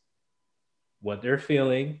about what they're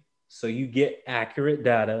feeling, so you get accurate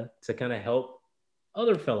data to kind of help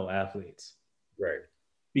other fellow athletes. Right.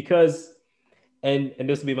 Because and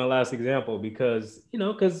this will be my last example, because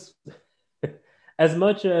because as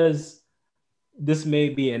much as this may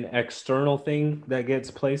be an external thing that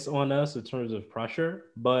gets placed on us in terms of pressure,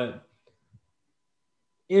 but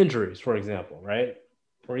injuries, for example, right?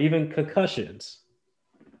 Or even concussions.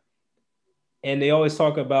 And they always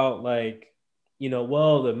talk about, like,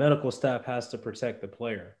 well, the medical staff has to protect the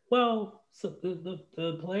player. Well, so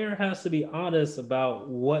the player has to be honest about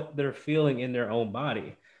what they're feeling in their own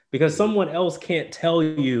body, because Mm-hmm. someone else can't tell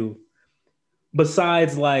you,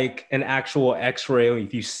 besides like an actual x-ray,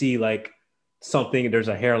 if you see like something, there's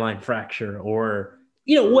a hairline fracture, or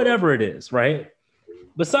whatever it is, right?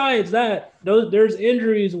 Besides that, there's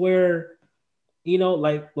injuries where,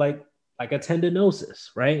 like a tendinosis,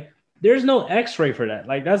 right? There's no x-ray for that.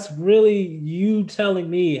 Like, that's really you telling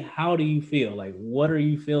me, how do you feel? Like, what are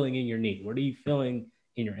you feeling in your knee? What are you feeling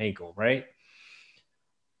in your ankle, right?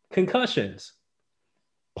 Concussions.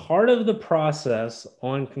 Part of the process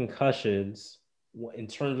on concussions, in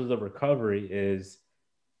terms of the recovery, is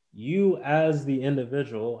you as the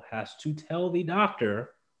individual has to tell the doctor,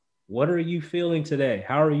 what are you feeling today?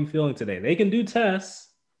 How are you feeling today? They can do tests,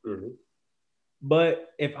 Mm-hmm.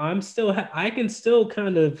 but if I'm still, I can still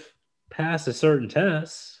kind of pass a certain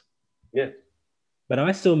test, Yeah. but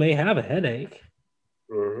I still may have a headache.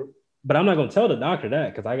 Mm-hmm. But I'm not going to tell the doctor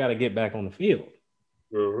that, because I got to get back on the field.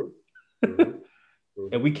 Mm-hmm. Mm-hmm. And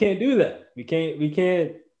Mm-hmm. we can't do that. We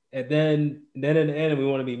can't. And then in the end, we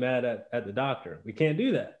want to be mad at the doctor. We can't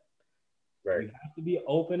do that. Right. We have to be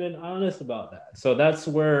open and honest about that. So that's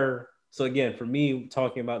where, so again, for me,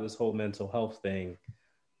 talking about this whole mental health thing,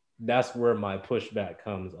 that's where my pushback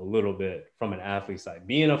comes a little bit from an athlete side.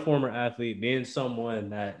 Being a former athlete, being someone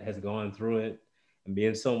that has gone through it, and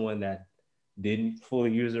being someone that didn't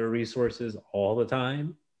fully use their resources all the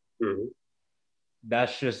time, Mm-hmm.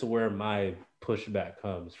 that's just where my pushback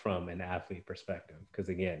comes from an athlete perspective. Because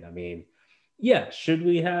again, I mean, yeah, should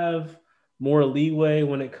we have more leeway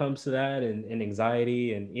when it comes to that, and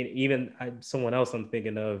anxiety, and even someone else I'm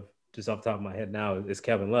thinking of just off the top of my head now is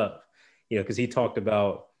Kevin Love, because he talked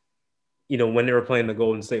about, when they were playing the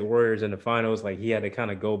Golden State Warriors in the finals, like, he had to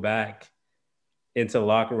kind of go back into the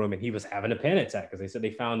locker room, and he was having a panic attack because they said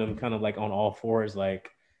they found him kind of like on all fours, like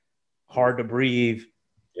hard to breathe.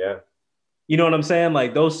 Yeah. You know what I'm saying?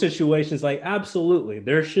 Like, those situations, like, absolutely,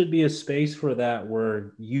 there should be a space for that,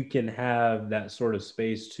 where you can have that sort of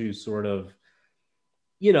space to sort of,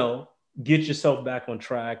 you know, get yourself back on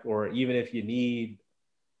track, or even if you need,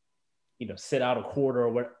 sit out a quarter,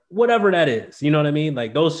 or whatever that is. You know what I mean?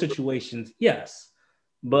 Like, those situations, yes.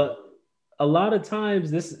 Mm-hmm. But a lot of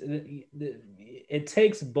times, it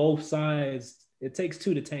takes both sides. It takes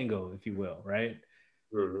two to tango, if you will, right?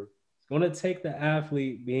 Mm-hmm. It's going to take the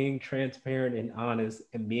athlete being transparent and honest,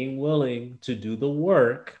 and being willing to do the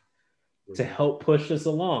work to Mm-hmm. help push us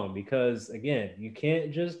along. Because again, you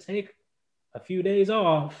can't just take a few days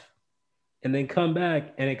off and then come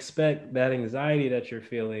back and expect that anxiety that you're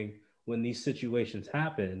feeling when these situations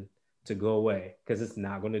happen to go away, because it's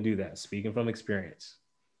not going to do that. Speaking from experience,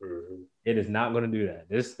 Mm-hmm. it is not going to do that.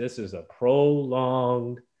 This is a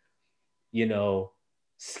prolonged, you know,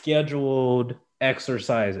 scheduled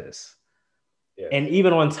exercises. Yes. And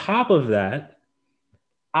even on top of that,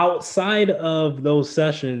 outside of those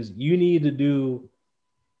sessions, you need to do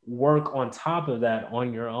work on top of that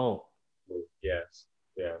on your own. Yes.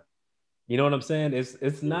 Yeah. You know what I'm saying? It's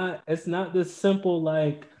Mm-hmm. not this simple,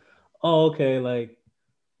 like, oh, okay, like,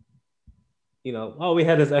 oh, we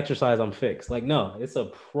had this exercise, I'm fixed. Like, no, it's a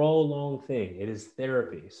prolonged thing. It is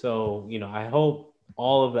therapy. So, I hope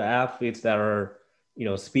all of the athletes that are,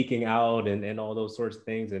 speaking out, and all those sorts of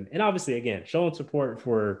things. And obviously, again, showing support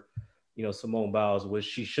for, Simone Biles, which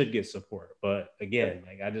she should get support. But Yeah. again,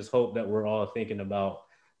 like, I just hope that we're all thinking about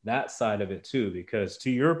that side of it too, because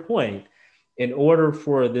to your point, in order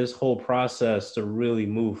for this whole process to really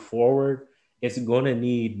move forward, it's going to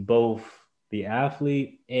need both the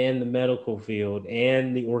athlete and the medical field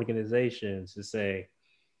and the organizations to say,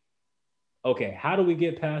 okay, how do we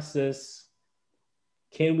get past this?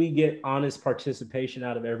 can we get honest participation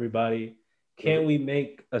out of everybody? Can Mhm. we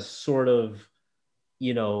make a sort of,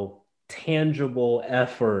 tangible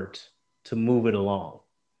effort to move it along?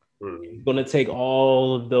 It's Mhm. going to take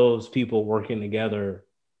all of those people working together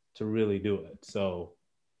to really do it. So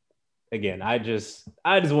again, I just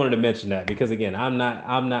wanted to mention that because again, I'm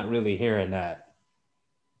not really hearing that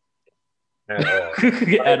At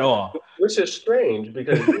all. at all. Which is strange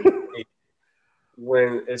because usually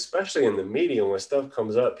when, especially in the media, when stuff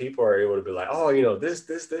comes up, people are able to be like, oh, this,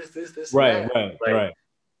 and Right, that. right, Like, right.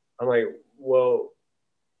 I'm like, well,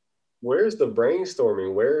 where's the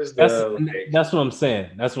brainstorming? Where's That's the like, that's what I'm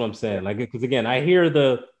saying. That's what I'm saying. Like, because again, I hear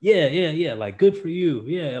the yeah, like good for you.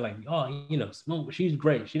 Yeah, like oh, Smoke, she's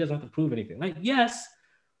great. She doesn't have to prove anything. Like, yes,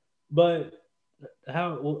 but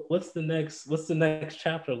how? What's the next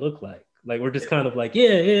chapter look like? Like, we're just kind of like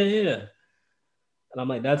yeah, and I'm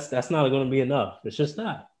like, that's not going to be enough. It's just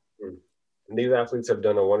not. and these athletes have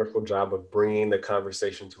done a wonderful job of bringing the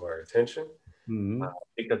conversation to our attention Mm-hmm.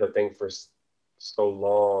 because I think for so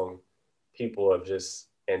long, people have just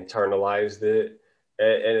internalized it.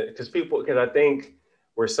 And because I think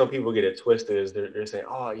where some people get it twisted is they're saying,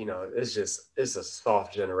 oh, it's a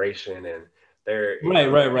soft generation and they're, Right,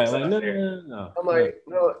 right, right. it's Like not no, there. no, no, no, I'm no. like,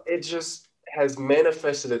 no, it just has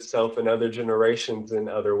manifested itself in other generations in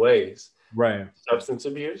other ways. Right. Substance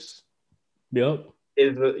abuse Yep.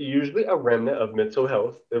 is usually a remnant of mental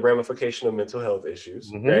health, the ramification of mental health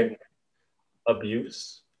issues, Mm-hmm. right?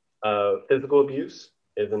 Abuse, physical abuse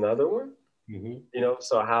is another one. Mm-hmm.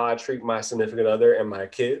 So how I treat my significant other and my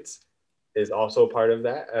kids is also part of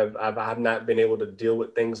that. I've not been able to deal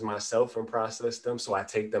with things myself and process them, so I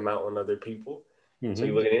take them out on other people. So you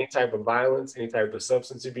Mm-hmm. look at any type of violence, any type of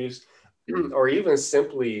substance abuse, or even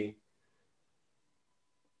simply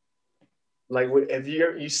like, have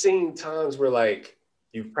you seen times where like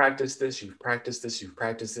you've practiced this, you've practiced this, you've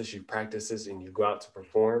practiced this, you've practiced this, and you go out to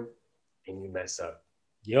perform and you mess up.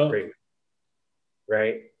 Yep. Great,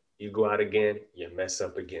 right? You go out again, you mess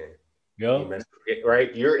up again. You Yep. mess up again,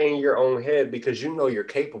 right? You're in your own head because you know you're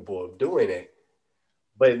capable of doing it.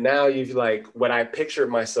 But now you've like what I pictured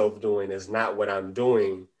myself doing is not what I'm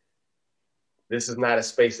doing. This is not a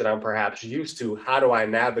space that I'm perhaps used to. How do I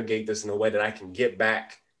navigate this in a way that I can get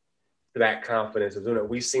back to that confidence of doing it?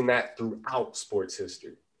 We've seen that throughout sports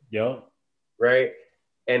history, Yep. right?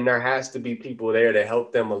 And there has to be people there to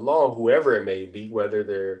help them along, whoever it may be, whether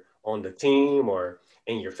they're on the team or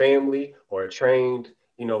in your family or a trained,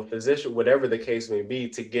 physician, whatever the case may be,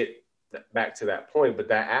 to get back to that point. But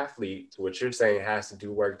that athlete, to what you're saying, has to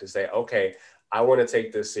do work to say, okay, I want to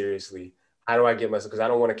take this seriously. How do I get myself? Because I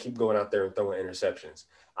don't want to keep going out there and throwing interceptions.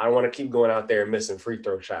 I don't want to keep going out there and missing free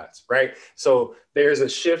throw shots, right? So there's a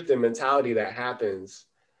shift in mentality that happens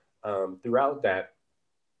throughout that,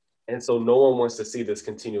 and so no one wants to see this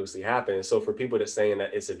continuously happen. And so for people to saying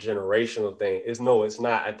that it's a generational thing, is no, it's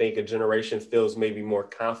not. I think a generation feels maybe more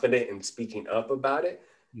confident in speaking up about it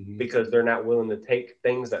Mm-hmm. because they're not willing to take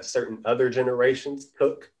things that certain other generations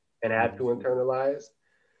took and had to Mm-hmm. internalize.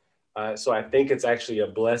 So I think it's actually a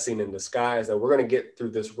blessing in disguise that we're going to get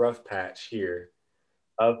through this rough patch here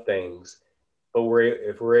of things, but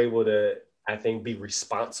if we're able to, I think, be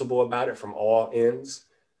responsible about it from all ends,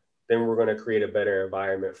 then we're going to create a better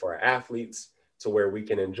environment for our athletes to where we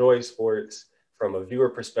can enjoy sports from a viewer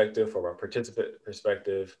perspective, from a participant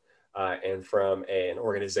perspective, and from an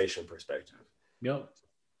organization perspective. Yep.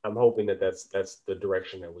 I'm hoping that that's the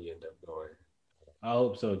direction that we end up going. I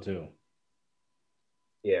hope so too.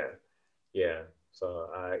 Yeah, yeah. So,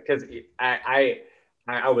 because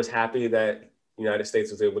I was happy that the United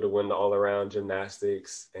States was able to win the all around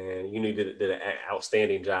gymnastics, and did an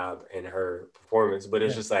outstanding job in her performance. But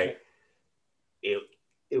it's Yeah. just like it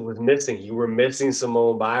it was missing. You were missing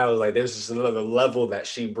Simone Biles. Like there's just another level that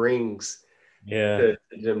she brings Yeah. to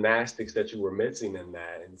gymnastics that you were missing in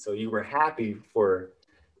that. And so you were happy for,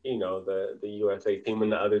 the USA team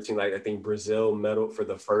and the other team. Like I think Brazil medaled for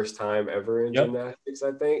the first time ever in Yep. gymnastics,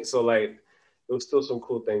 I think. So like it was still some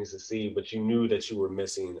cool things to see, but you knew that you were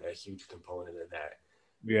missing a huge component of that.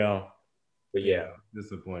 Yeah. But Yeah. yeah,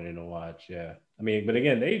 Disappointing to watch. Yeah. I mean, but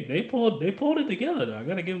again, they pulled it together though. I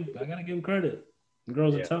gotta give them credit. The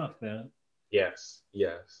girls are yeah, tough, man. yes,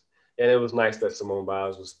 yes. And it was nice that Simone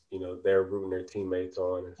Biles was, there rooting their teammates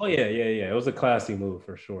on and Oh stuff. yeah, yeah, yeah. It was a classy move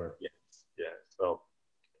for sure. Yes, yes. So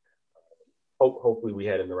hopefully we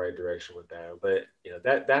head in the right direction with that. But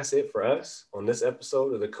that's it for us on this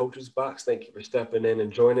episode of the Coach's Box. Thank you for stepping in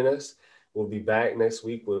and joining us. We'll be back next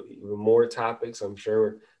week with even more topics. I'm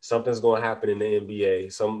sure something's going to happen in the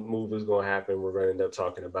NBA. Some move is going to happen. We're going to end up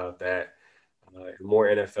talking about that. More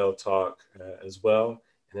NFL talk as well.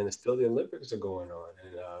 and then still the Olympics are going on.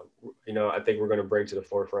 And I think we're going to bring to the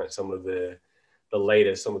forefront some of the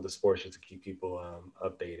latest, some of the sports just to keep people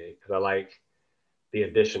updated. Because I like the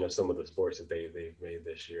addition of some of the sports that they've made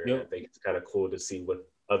this year, and I Yep. think it's kind of cool to see what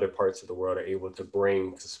other parts of the world are able to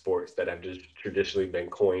bring to sports that have just traditionally been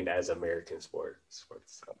coined as American sports.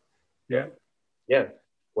 So, Yeah. yeah.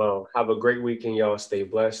 Well, have a great weekend, y'all. Stay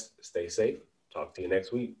blessed, stay safe. Talk to you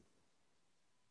next week.